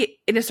maybe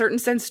in a certain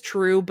sense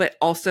true, but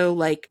also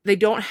like they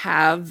don't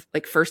have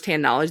like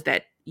firsthand knowledge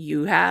that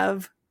you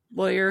have,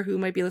 lawyer who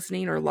might be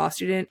listening or law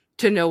student,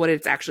 to know what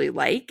it's actually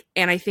like.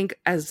 And I think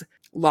as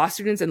law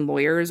students and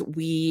lawyers,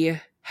 we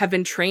have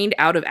been trained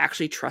out of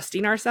actually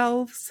trusting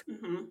ourselves.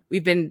 Mm-hmm.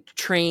 We've been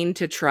trained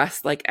to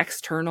trust like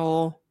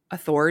external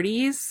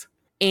authorities.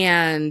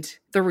 And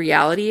the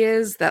reality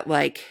is that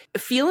like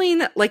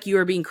feeling like you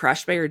are being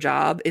crushed by your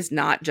job is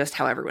not just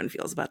how everyone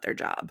feels about their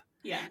job.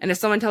 Yeah. And if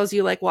someone tells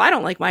you like, well, I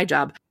don't like my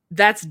job,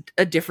 that's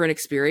a different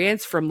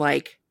experience from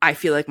like, I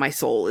feel like my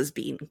soul is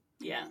being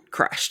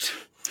crushed.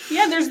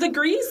 Yeah, there's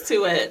degrees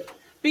to it,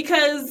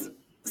 because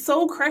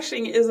soul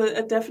crushing is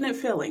a definite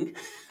feeling.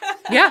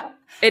 Yeah,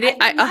 it is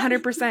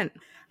 100%.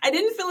 I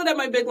didn't feel it at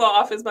my big law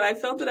office, but I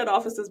felt it at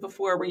offices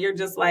before where you're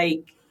just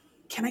like,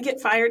 can I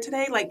get fired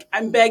today? Like,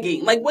 I'm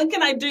begging. Like, what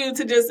can I do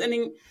to just,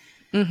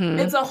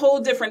 it's a whole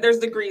different, there's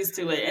degrees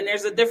to it. And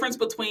there's a difference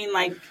between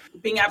like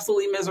being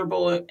absolutely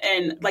miserable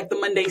and like the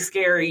Monday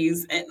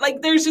scaries. And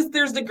like, there's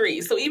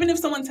degrees. So even if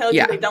someone tells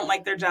you they don't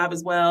like their job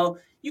as well,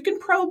 you can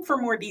probe for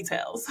more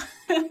details.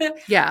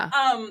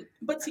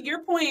 But to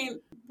your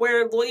point,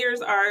 where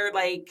lawyers are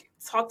like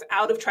talked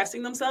out of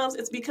trusting themselves,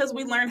 it's because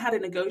we learn how to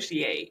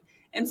negotiate.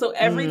 And so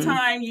every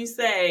time you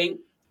say,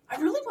 I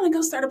really want to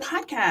go start a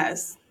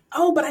podcast.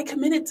 Oh, but I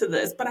committed to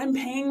this, but I'm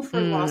paying for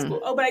law school.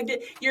 Oh, but I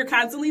did. You're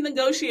constantly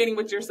negotiating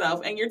with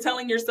yourself, and you're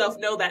telling yourself,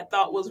 no, that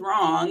thought was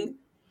wrong.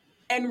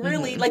 And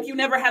really, like, you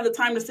never have the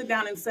time to sit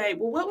down and say,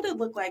 well, what would it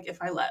look like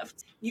if I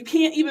left? You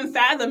can't even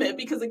fathom it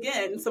because,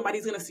 again,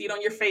 somebody's going to see it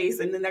on your face,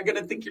 and then they're going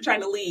to think you're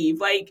trying to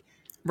leave. Like,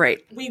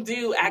 we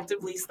do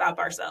actively stop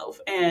ourselves.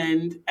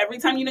 And every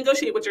time you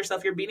negotiate with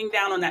yourself, you're beating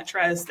down on that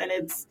trust, and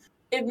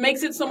it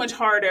makes it so much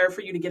harder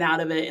for you to get out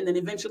of it. And then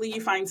eventually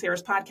you find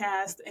Sarah's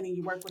podcast, and then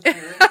you work with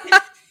her.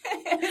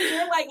 And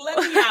you're like, let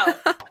me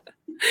out.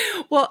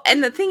 Well,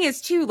 and the thing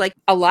is, too, like,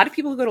 a lot of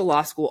people who go to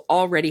law school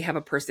already have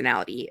a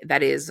personality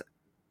that is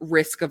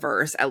risk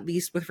averse, at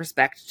least with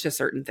respect to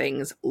certain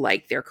things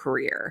like their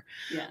career.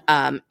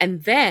 And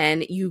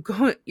then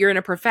you're in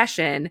a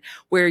profession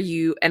where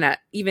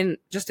even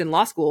just in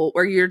law school,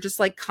 where you're just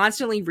like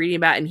constantly reading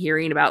about and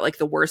hearing about like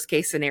the worst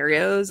case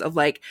scenarios of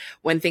like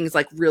when things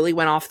like really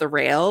went off the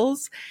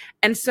rails.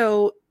 And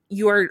so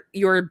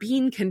you're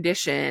being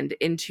conditioned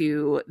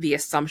into the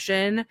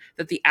assumption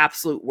that the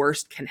absolute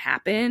worst can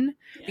happen,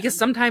 because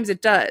sometimes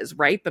it does,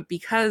 right? But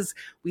because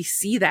we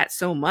see that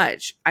so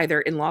much, either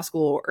in law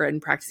school or in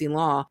practicing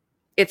law,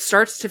 it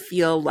starts to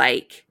feel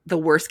like the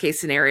worst case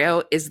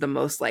scenario is the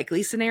most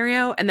likely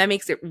scenario. And that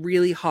makes it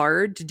really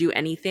hard to do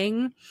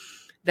anything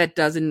that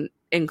doesn't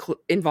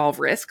involve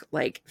risk,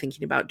 like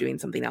thinking about doing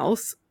something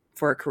else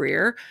for a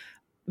career,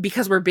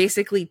 because we're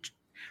basically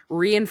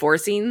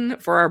reinforcing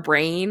for our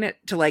brain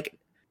to like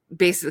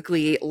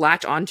basically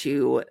latch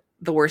onto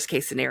the worst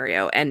case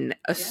scenario and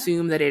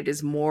assume that it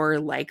is more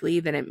likely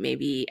than it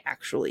maybe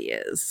actually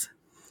is.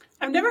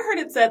 I've never heard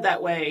it said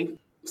that way.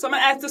 So I'm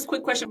going to ask this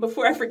quick question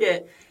before I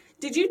forget.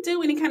 Did you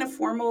do any kind of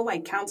formal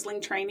like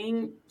counseling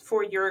training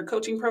for your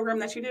coaching program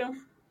that you do?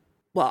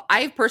 Well,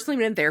 I've personally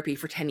been in therapy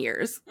for 10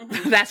 years.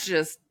 That's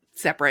just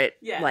separate.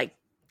 Like,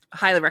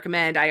 highly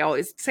recommend. I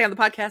always say on the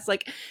podcast,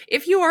 like,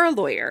 if you are a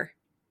lawyer,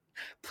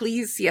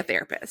 please see a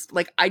therapist.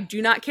 Like, I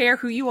do not care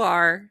who you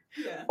are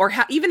or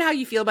even how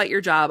you feel about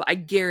your job. I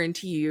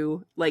guarantee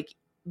you, like,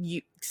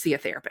 you see a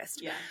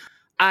therapist.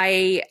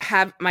 I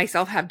have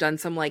done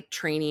some like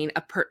training,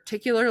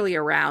 particularly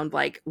around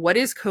like what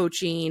is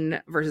coaching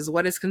versus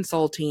what is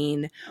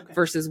consulting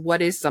versus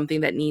what is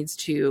something that needs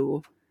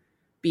to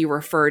be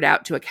referred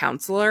out to a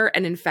counselor.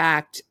 And in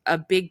fact, a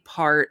big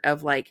part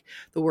of like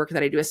the work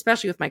that I do,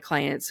 especially with my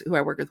clients who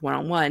I work with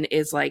one-on-one,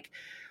 is like,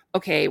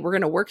 okay, we're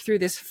going to work through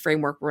this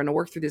framework. We're going to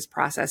work through this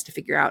process to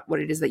figure out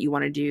what it is that you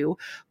want to do.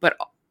 But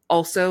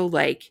also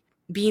like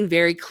being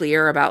very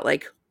clear about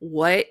like,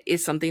 what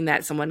is something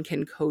that someone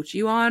can coach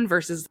you on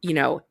versus, you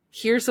know,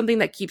 here's something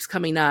that keeps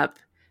coming up.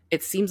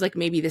 It seems like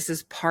maybe this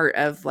is part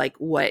of like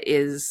what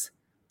is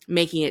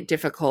making it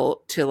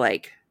difficult to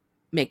like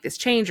make this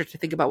change or to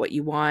think about what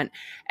you want.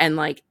 And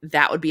like,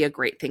 that would be a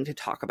great thing to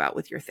talk about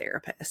with your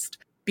therapist,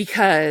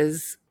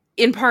 because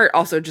in part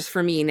also just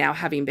for me now,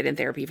 having been in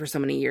therapy for so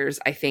many years,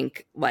 I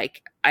think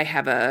like I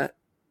have a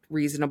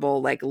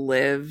reasonable, like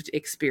lived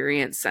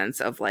experience sense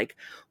of like,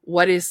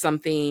 what is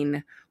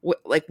something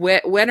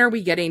when are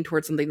we getting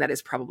towards something that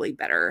is probably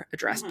better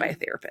addressed by a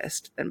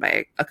therapist than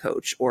by a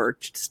coach or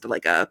just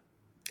like a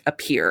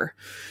peer.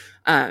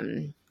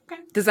 Okay.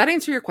 Does that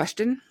answer your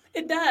question?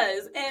 It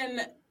does.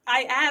 And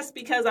I asked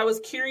because I was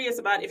curious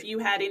about if you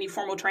had any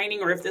formal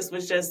training or if this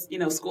was just,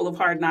 School of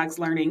Hard Knocks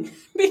learning,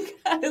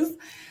 because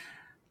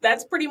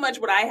that's pretty much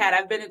what I had.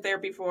 I've been in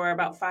therapy for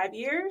about 5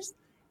 years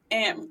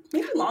and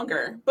maybe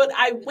longer, but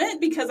I went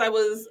because I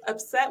was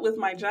upset with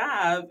my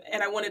job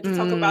and I wanted to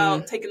talk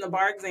about taking the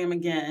bar exam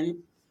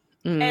again.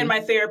 And my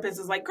therapist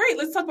is like, great,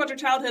 let's talk about your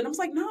childhood. I was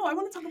like, no, I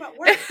want to talk about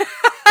work.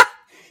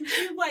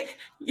 She was like,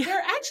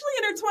 they're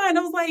actually intertwined.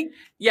 I was like,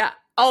 yeah,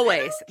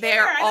 always.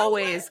 They're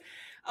always.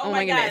 Oh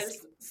my gosh.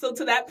 Goodness. So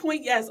to that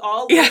point, yes,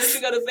 all women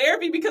should go to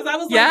therapy because I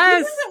was like,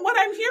 this isn't what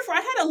I'm here for.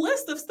 I had a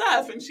list of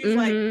stuff. And she's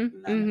like, no,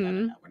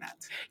 we're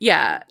not.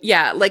 Yeah.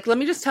 Yeah. Like, let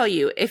me just tell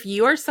you, if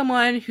you are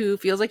someone who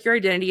feels like your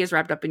identity is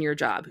wrapped up in your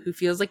job, who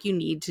feels like you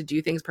need to do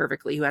things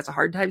perfectly, who has a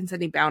hard time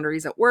setting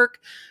boundaries at work,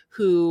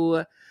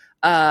 who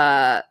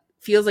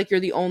feels like you're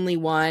the only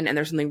one and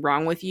there's something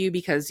wrong with you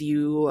because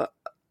you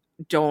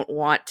don't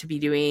want to be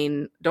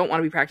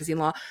practicing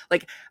law,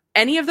 like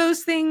any of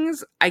those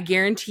things, I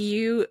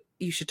guarantee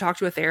you should talk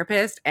to a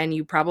therapist, and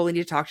you probably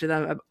need to talk to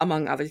them,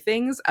 among other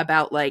things,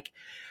 about like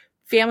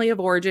family of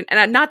origin.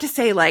 And not to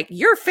say like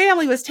your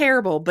family was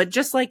terrible, but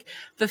just like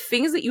the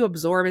things that you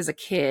absorb as a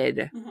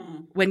kid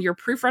when your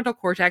prefrontal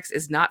cortex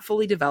is not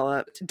fully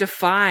developed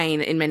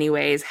define in many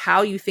ways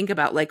how you think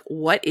about like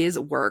what is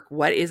work,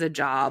 what is a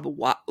job,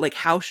 what, like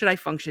how should I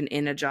function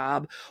in a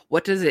job,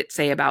 what does it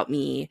say about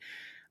me,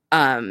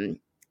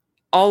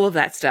 all of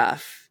that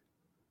stuff.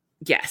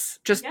 Yes,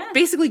 just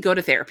basically go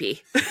to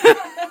therapy.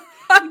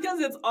 Because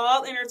it's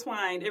all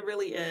intertwined. It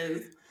really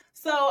is.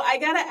 So I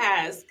got to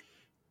ask,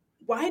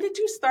 why did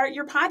you start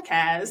your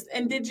podcast?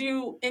 And did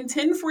you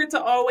intend for it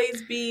to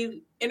always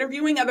be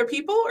interviewing other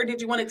people, or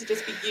did you want it to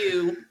just be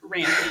you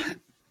ranting?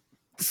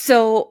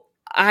 So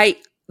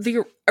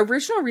the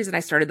original reason I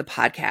started the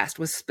podcast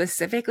was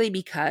specifically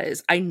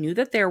because I knew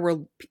that there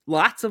were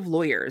lots of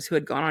lawyers who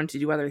had gone on to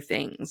do other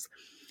things.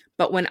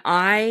 But when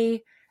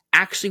I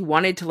actually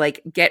wanted to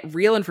like get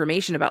real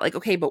information about like,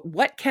 okay, but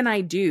what can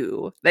I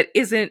do that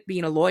isn't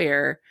being a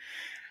lawyer,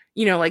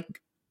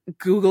 like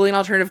Googling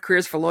alternative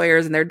careers for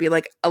lawyers, and there'd be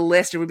like a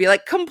list, it would be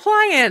like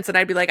compliance. And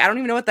I'd be like, I don't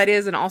even know what that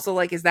is. And also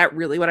like, is that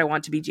really what I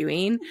want to be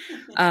doing?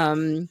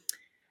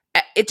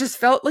 It just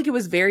felt like it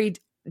was very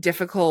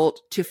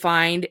difficult to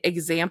find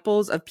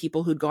examples of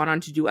people who'd gone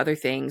on to do other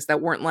things that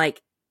weren't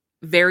like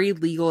very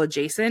legal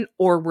adjacent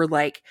or were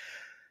like,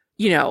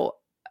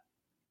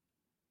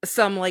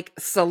 some like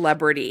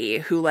celebrity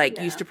who like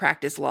used to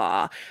practice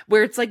law,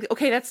 where it's like,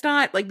 okay, that's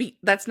not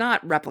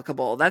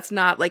replicable. That's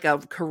not like a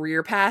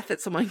career path that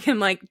someone can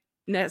like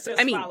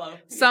follow.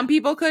 Some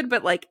people could,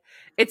 but like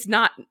it's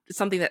not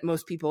something that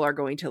most people are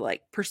going to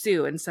like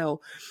pursue. And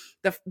so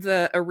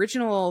the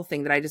original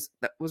thing that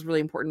was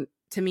really important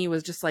to me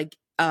was just like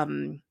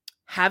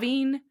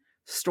having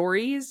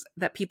stories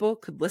that people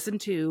could listen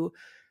to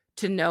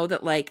know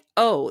that like,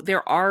 oh,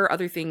 there are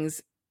other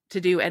things to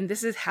do, and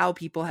this is how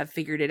people have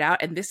figured it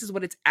out, and this is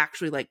what it's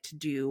actually like to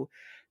do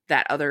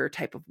that other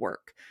type of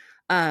work.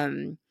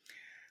 I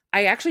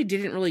actually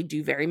didn't really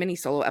do very many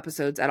solo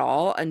episodes at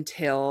all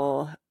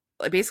until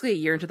basically a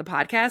year into the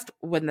podcast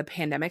when the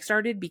pandemic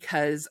started,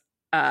 because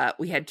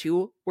we had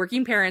 2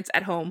 working parents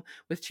at home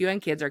with 2 young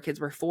kids. Our kids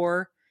were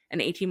 4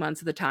 and 18 months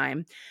at the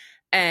time.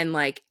 And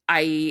like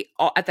I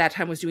at that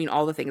time was doing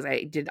all the things.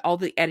 I did all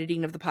the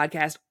editing of the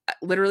podcast,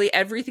 literally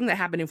everything that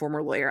happened in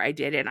Former Lawyer I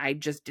did, and I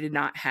just did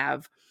not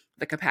have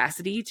the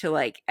capacity to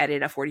like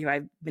edit a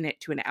 45-minute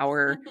to an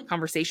hour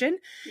conversation.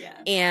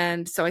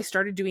 And so I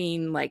started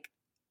doing like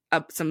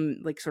some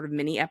like sort of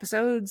mini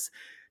episodes,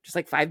 just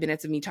like 5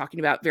 minutes of me talking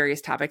about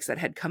various topics that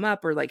had come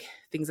up or like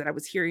things that I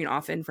was hearing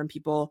often from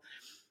people.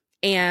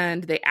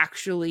 And they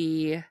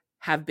actually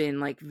have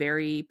been like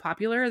very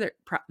popular.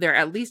 They're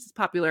at least as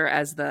popular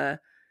as the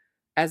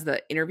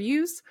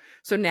interviews.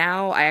 So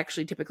now I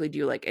actually typically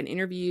do like an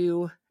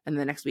interview, and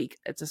the next week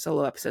it's a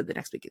solo episode. The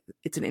next week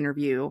it's an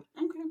interview.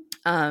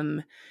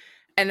 And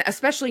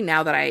especially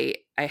now that I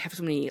have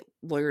so many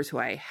lawyers who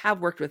I have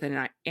worked with and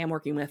I am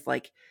working with,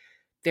 like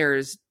there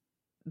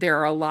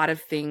are a lot of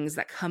things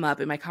that come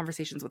up in my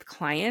conversations with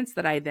clients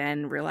that I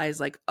then realize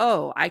like,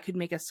 oh, I could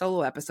make a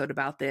solo episode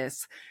about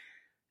this.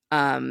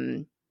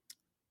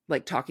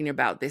 Like talking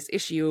about this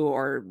issue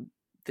or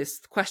this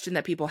question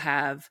that people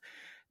have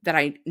that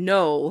I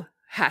know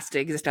has to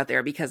exist out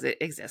there because it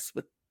exists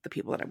with the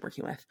people that I'm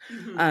working with.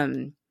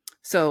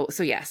 So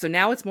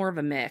now it's more of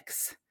a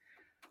mix.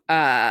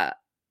 But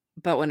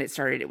when it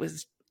started, it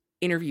was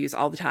interviews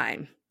all the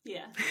time.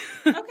 Yeah.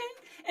 Okay.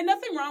 And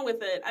nothing wrong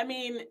with it. I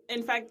mean,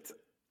 in fact,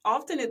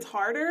 often it's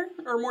harder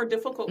or more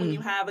difficult when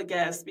you have a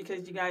guest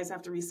because you guys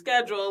have to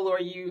reschedule or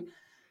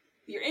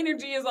your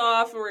energy is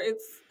off or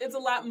it's a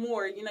lot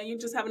more. You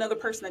just have another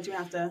person that you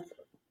have to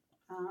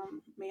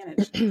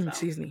manage. So.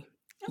 Excuse me.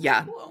 Okay,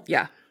 yeah. Cool.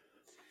 Yeah.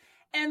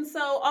 And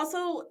so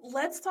also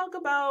let's talk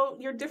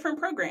about your different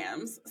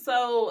programs.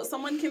 So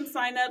someone can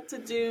sign up to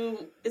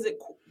do, is it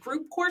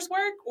group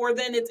coursework or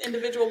then it's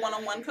individual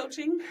one-on-one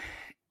coaching?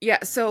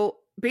 Yeah. So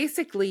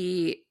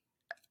basically,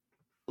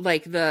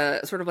 like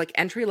the sort of like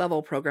entry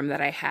level program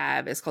that I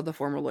have is called the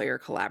Former Lawyer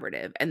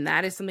Collaborative. And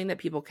that is something that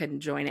people can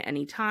join at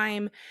any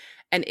time.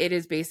 And it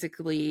is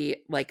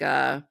basically like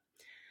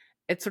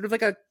it's sort of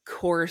like a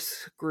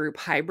course group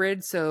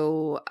hybrid.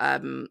 So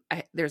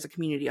there's a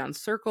community on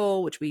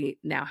Circle, which we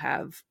now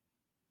have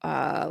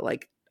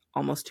like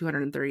almost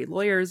 230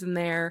 lawyers in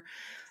there.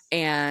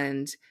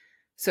 And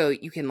so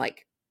you can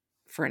like,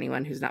 for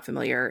anyone who's not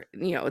familiar,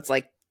 it's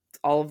like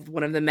all of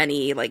one of the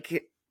many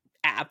like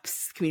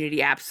apps, community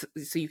apps.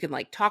 So you can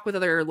like talk with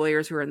other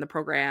lawyers who are in the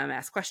program,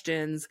 ask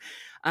questions.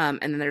 And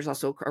then there's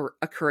also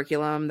a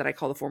curriculum that I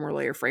call the Former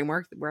Lawyer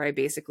Framework, where I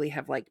basically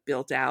have like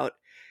built out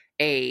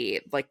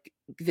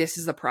this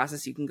is the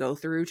process you can go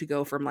through to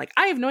go from like,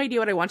 I have no idea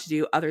what I want to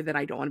do other than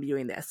I don't want to be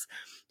doing this,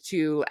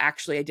 to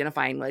actually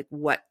identifying like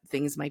what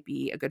things might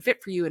be a good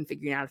fit for you and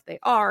figuring out if they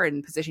are,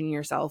 and positioning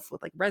yourself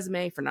with like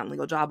resume for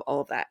non-legal job,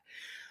 all of that.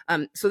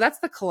 So that's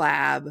the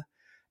collab.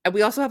 And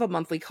we also have a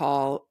monthly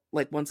call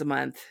like once a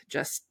month,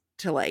 just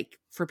to like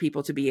for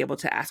people to be able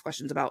to ask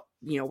questions about,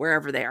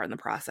 wherever they are in the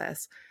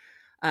process.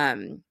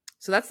 So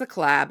that's the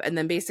collab. And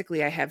then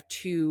basically I have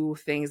two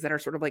things that are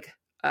sort of like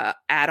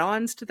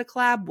add-ons to the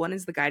collab. One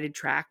is the guided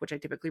track, which I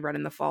typically run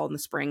in the fall and the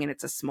spring, and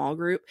it's a small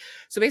group.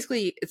 So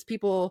basically it's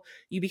people,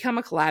 you become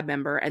a collab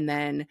member, and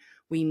then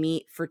we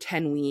meet for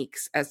 10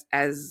 weeks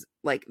as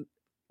like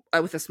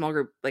with a small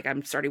group. Like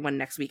I'm starting one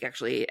next week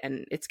actually,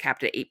 and it's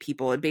capped at 8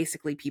 people. And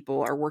basically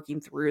people are working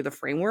through the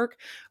framework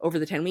over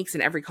the 10 weeks.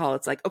 And every call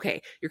it's like,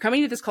 okay, you're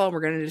coming to this call and we're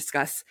going to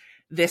discuss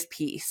this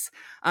piece.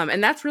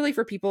 And that's really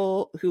for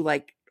people who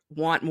like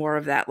want more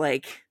of that,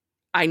 like,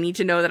 I need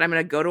to know that I'm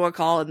going to go to a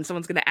call and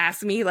someone's going to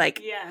ask me like,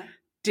 yeah,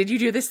 did you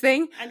do this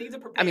thing? I need to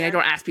prepare. I mean, I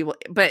don't ask people,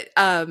 but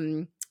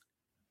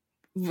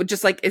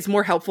just like it's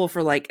more helpful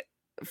for like,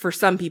 for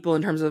some people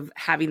in terms of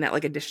having that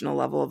like additional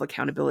level of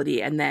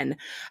accountability. And then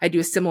I do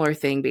a similar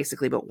thing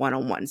basically, but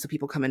one-on-one. So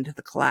people come into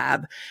the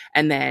collab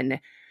and then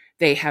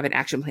they have an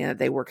action plan that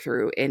they work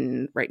through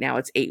in, right now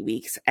it's 8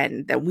 weeks.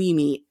 And then we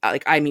meet,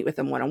 like I meet with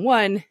them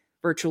one-on-one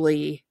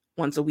virtually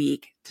once a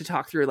week to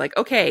talk through like,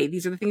 okay,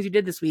 these are the things you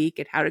did this week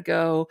and how to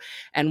go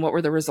and what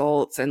were the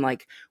results and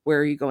like, where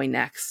are you going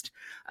next?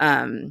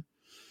 Okay.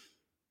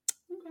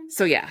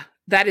 So yeah,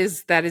 that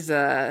is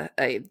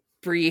a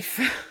brief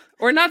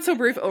or not so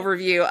brief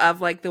overview of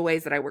like the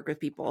ways that I work with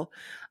people.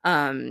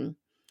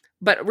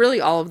 But really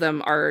all of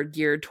them are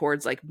geared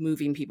towards like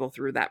moving people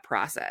through that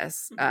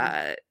process.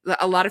 Mm-hmm.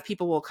 A lot of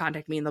people will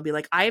contact me and they'll be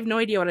like, I have no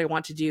idea what I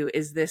want to do.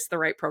 Is this the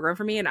right program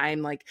for me? And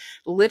I'm like,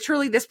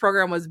 literally this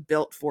program was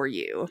built for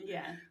you.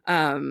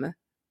 Yeah.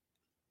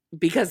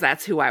 Because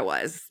that's who I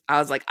was. I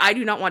was like, I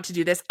do not want to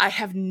do this. I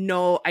have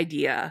no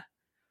idea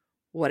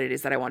what it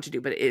is that I want to do,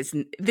 but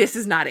this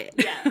is not it.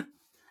 Yeah.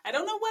 I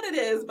don't know what it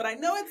is, but I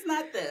know it's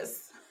not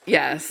this.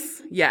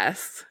 Yes.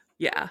 Yes.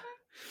 Yeah.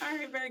 All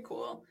right. Very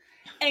cool.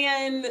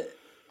 And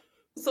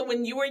so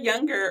when you were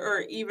younger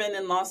or even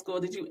in law school,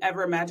 did you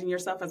ever imagine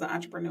yourself as an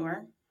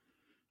entrepreneur?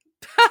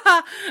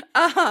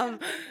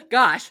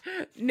 Gosh,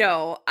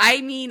 no.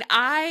 I mean,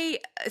 I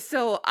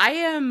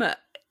am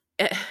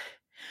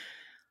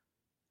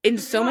in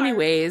so many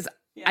ways,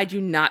 yeah. I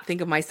do not think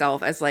of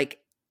myself as like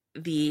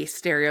the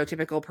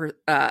stereotypical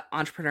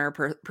entrepreneur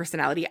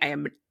personality. I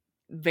am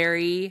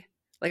very,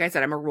 like I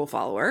said, I'm a rule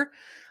follower.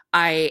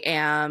 I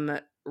am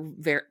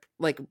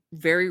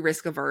very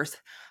risk averse.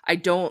 I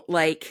don't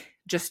like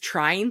just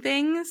trying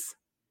things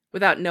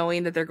without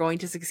knowing that they're going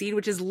to succeed,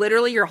 which is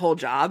literally your whole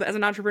job as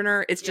an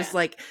entrepreneur. It's just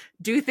like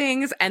do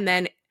things and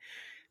then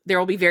there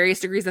will be various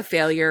degrees of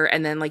failure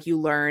and then like you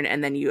learn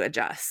and then you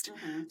adjust.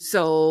 Mm-hmm.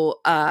 So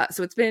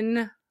it's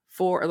been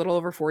for a little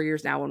over 4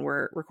 years now when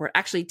we're recording.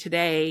 Actually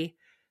today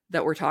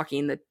that we're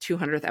talking, the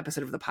 200th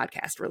episode of the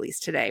podcast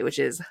released today, which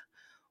is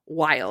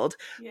wild.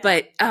 Yeah.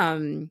 But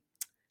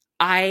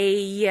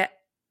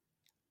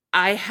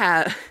I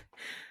have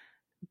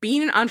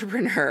being an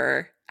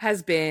entrepreneur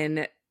has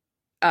been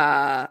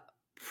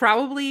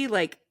probably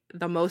like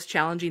the most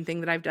challenging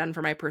thing that I've done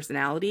for my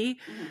personality.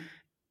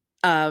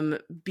 Mm-hmm.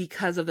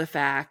 Because of the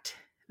fact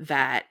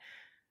that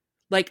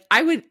like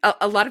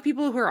a lot of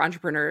people who are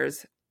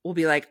entrepreneurs will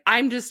be like,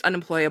 I'm just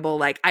unemployable.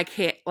 Like I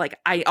can't, like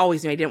I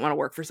always knew I didn't want to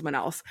work for someone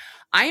else.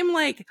 I'm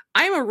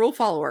a rule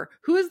follower.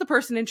 Who is the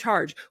person in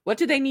charge? What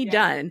do they need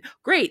done?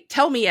 Great.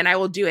 Tell me and I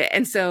will do it.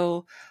 And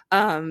so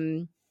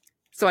I'm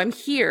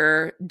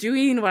here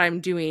doing what I'm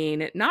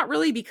doing, not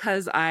really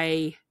because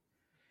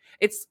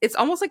it's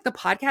almost like the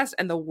podcast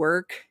and the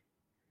work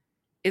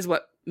is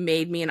what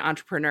made me an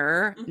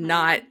entrepreneur, mm-hmm.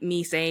 not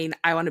me saying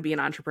I want to be an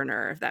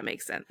entrepreneur, if that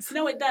makes sense.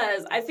 No, it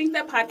does. I think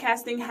that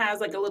podcasting has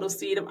like a little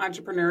seed of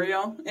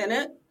entrepreneurial in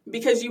it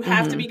because you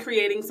have mm-hmm. to be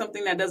creating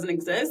something that doesn't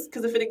exist.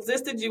 Because if it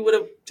existed, you would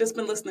have just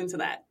been listening to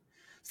that.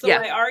 So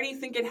I already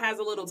think it has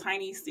a little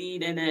tiny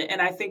seed in it.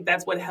 And I think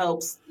that's what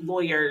helps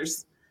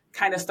lawyers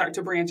kind of start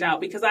to branch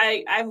out, because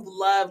I've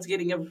loved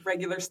getting a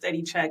regular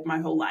steady check my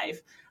whole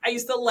life. I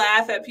used to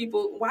laugh at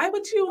people. Why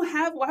would you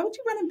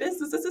run a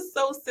business? This is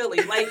so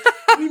silly. Like,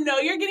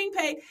 you're getting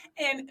paid.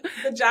 And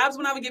the jobs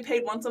when I would get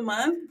paid once a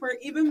month were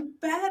even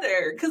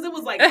better, because it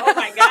was like, oh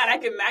my God, I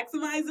can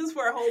maximize this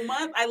for a whole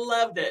month. I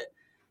loved it.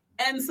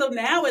 And so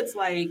now it's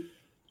like,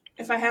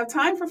 if I have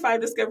time for 5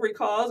 discovery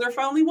calls, or if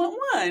I only want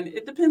one,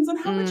 it depends on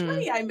how much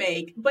money I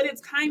make. But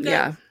it's kind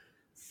of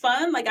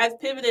fun. Like, I've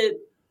pivoted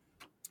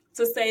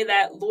to say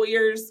that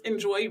lawyers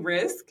enjoy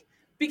risk,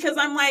 because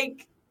I'm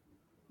like,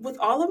 with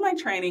all of my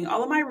training,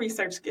 all of my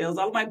research skills,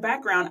 all of my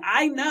background,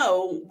 I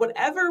know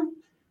whatever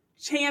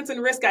chance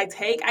and risk I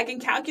take, I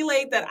can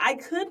calculate that I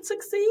could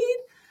succeed,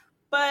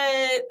 but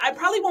I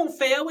probably won't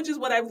fail, which is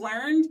what I've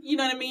learned. You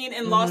know what I mean?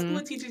 In law school,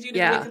 it teaches you to be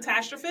a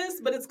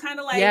catastrophist, but it's kind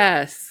of like,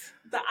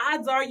 the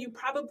odds are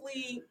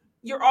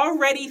you're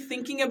already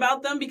thinking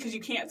about them because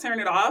you can't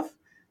turn it off.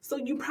 So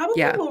you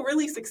probably will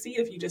really succeed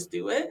if you just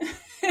do it.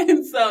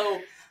 And so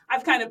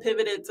I've kind of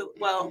pivoted to,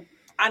 well,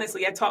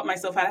 honestly, I taught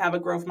myself how to have a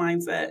growth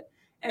mindset.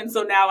 And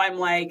so now I'm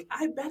like,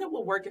 I bet it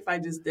will work if I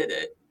just did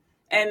it.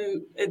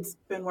 And it's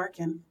been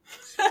working.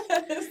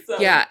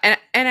 Yeah.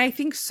 And I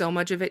think so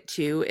much of it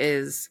too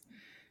is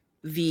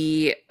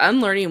the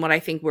unlearning what I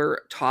think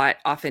we're taught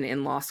often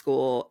in law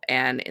school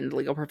and in the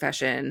legal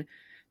profession,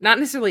 not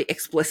necessarily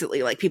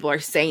explicitly like people are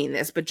saying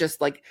this, but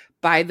just like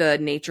by the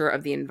nature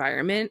of the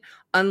environment,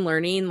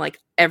 unlearning like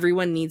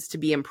everyone needs to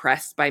be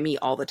impressed by me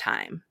all the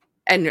time.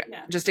 And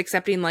just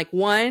accepting like,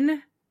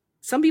 1,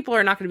 some people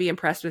are not going to be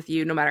impressed with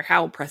you no matter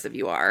how impressive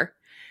you are.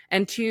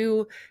 And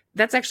 2,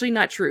 that's actually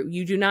not true.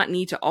 You do not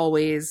need to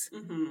always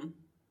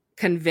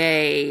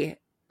convey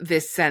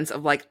this sense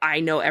of like, I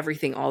know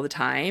everything all the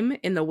time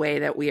in the way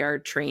that we are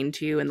trained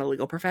to in the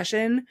legal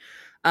profession.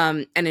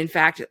 And in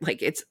fact,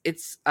 like it's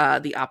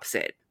the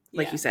opposite,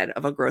 like you said,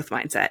 of a growth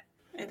mindset.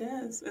 It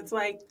is. It's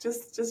like,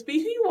 just be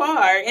who you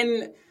are.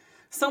 And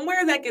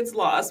somewhere that gets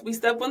lost. We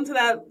step onto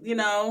that,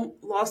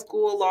 law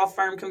school, law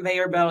firm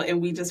conveyor belt,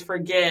 and we just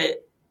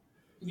forget.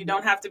 You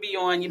don't have to be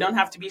on. You don't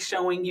have to be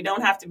showing. You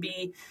don't have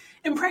to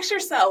impress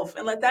yourself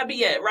and let that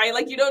be it, right?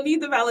 Like, you don't need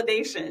the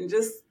validation.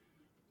 Just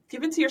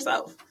give it to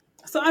yourself.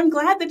 So I'm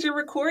glad that you're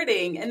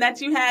recording and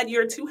that you had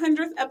your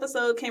 200th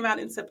episode came out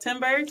in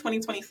September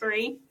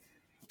 2023.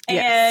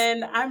 Yes.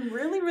 And I'm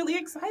really, really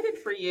excited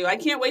for you. I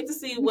can't wait to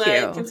see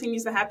what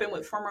continues to happen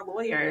with Former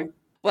Lawyer.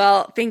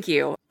 Well, thank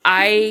you.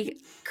 I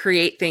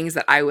create things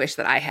that I wish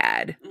that I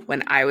had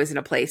when I was in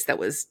a place that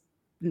was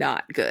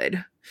not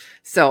good.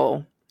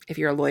 So if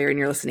you're a lawyer and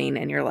you're listening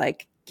and you're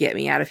like, get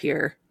me out of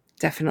here,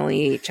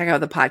 definitely check out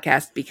the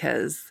podcast,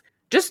 because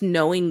just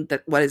knowing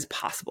that what is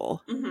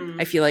possible,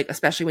 I feel like,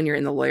 especially when you're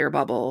in the lawyer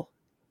bubble,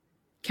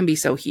 can be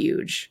so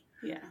huge.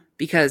 Yeah.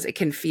 Because it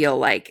can feel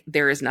like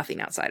there is nothing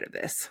outside of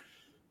this.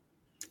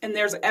 And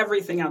there's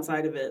everything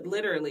outside of it,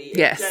 literally.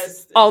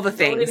 Yes, all the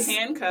things. In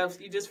handcuffs,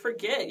 you just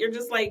forget. You're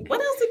just like, what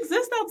else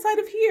exists outside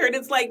of here? And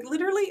it's like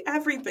literally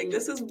everything.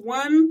 This is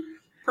one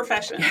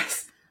profession.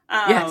 Yes.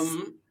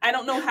 I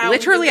don't know how.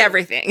 Literally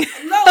everything.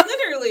 No,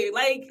 literally.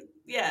 Like,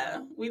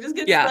 we just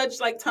get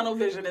such like tunnel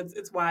vision.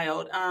 It's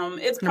wild.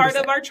 It's part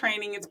 100%. Of our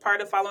training. It's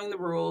part of following the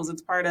rules.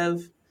 It's part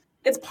of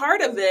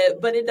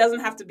it, but it doesn't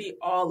have to be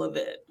all of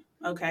it.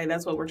 Okay,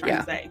 that's what we're trying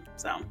to say.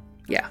 So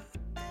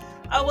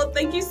oh, well,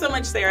 thank you so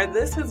much, Sarah.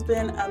 This has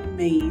been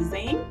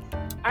amazing.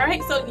 All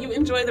right, so you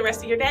enjoy the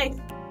rest of your day.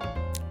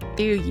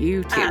 Do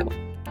you too.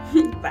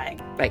 Bye.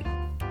 Bye.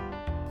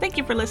 Thank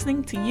you for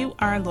listening to You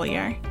Are a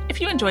Lawyer. If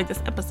you enjoyed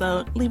this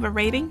episode, leave a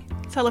rating,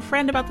 tell a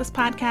friend about this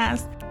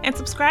podcast, and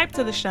subscribe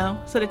to the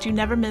show so that you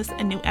never miss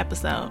a new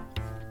episode.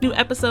 New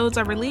episodes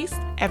are released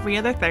every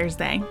other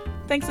Thursday.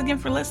 Thanks again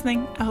for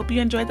listening. I hope you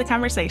enjoyed the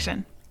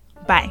conversation.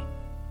 Bye.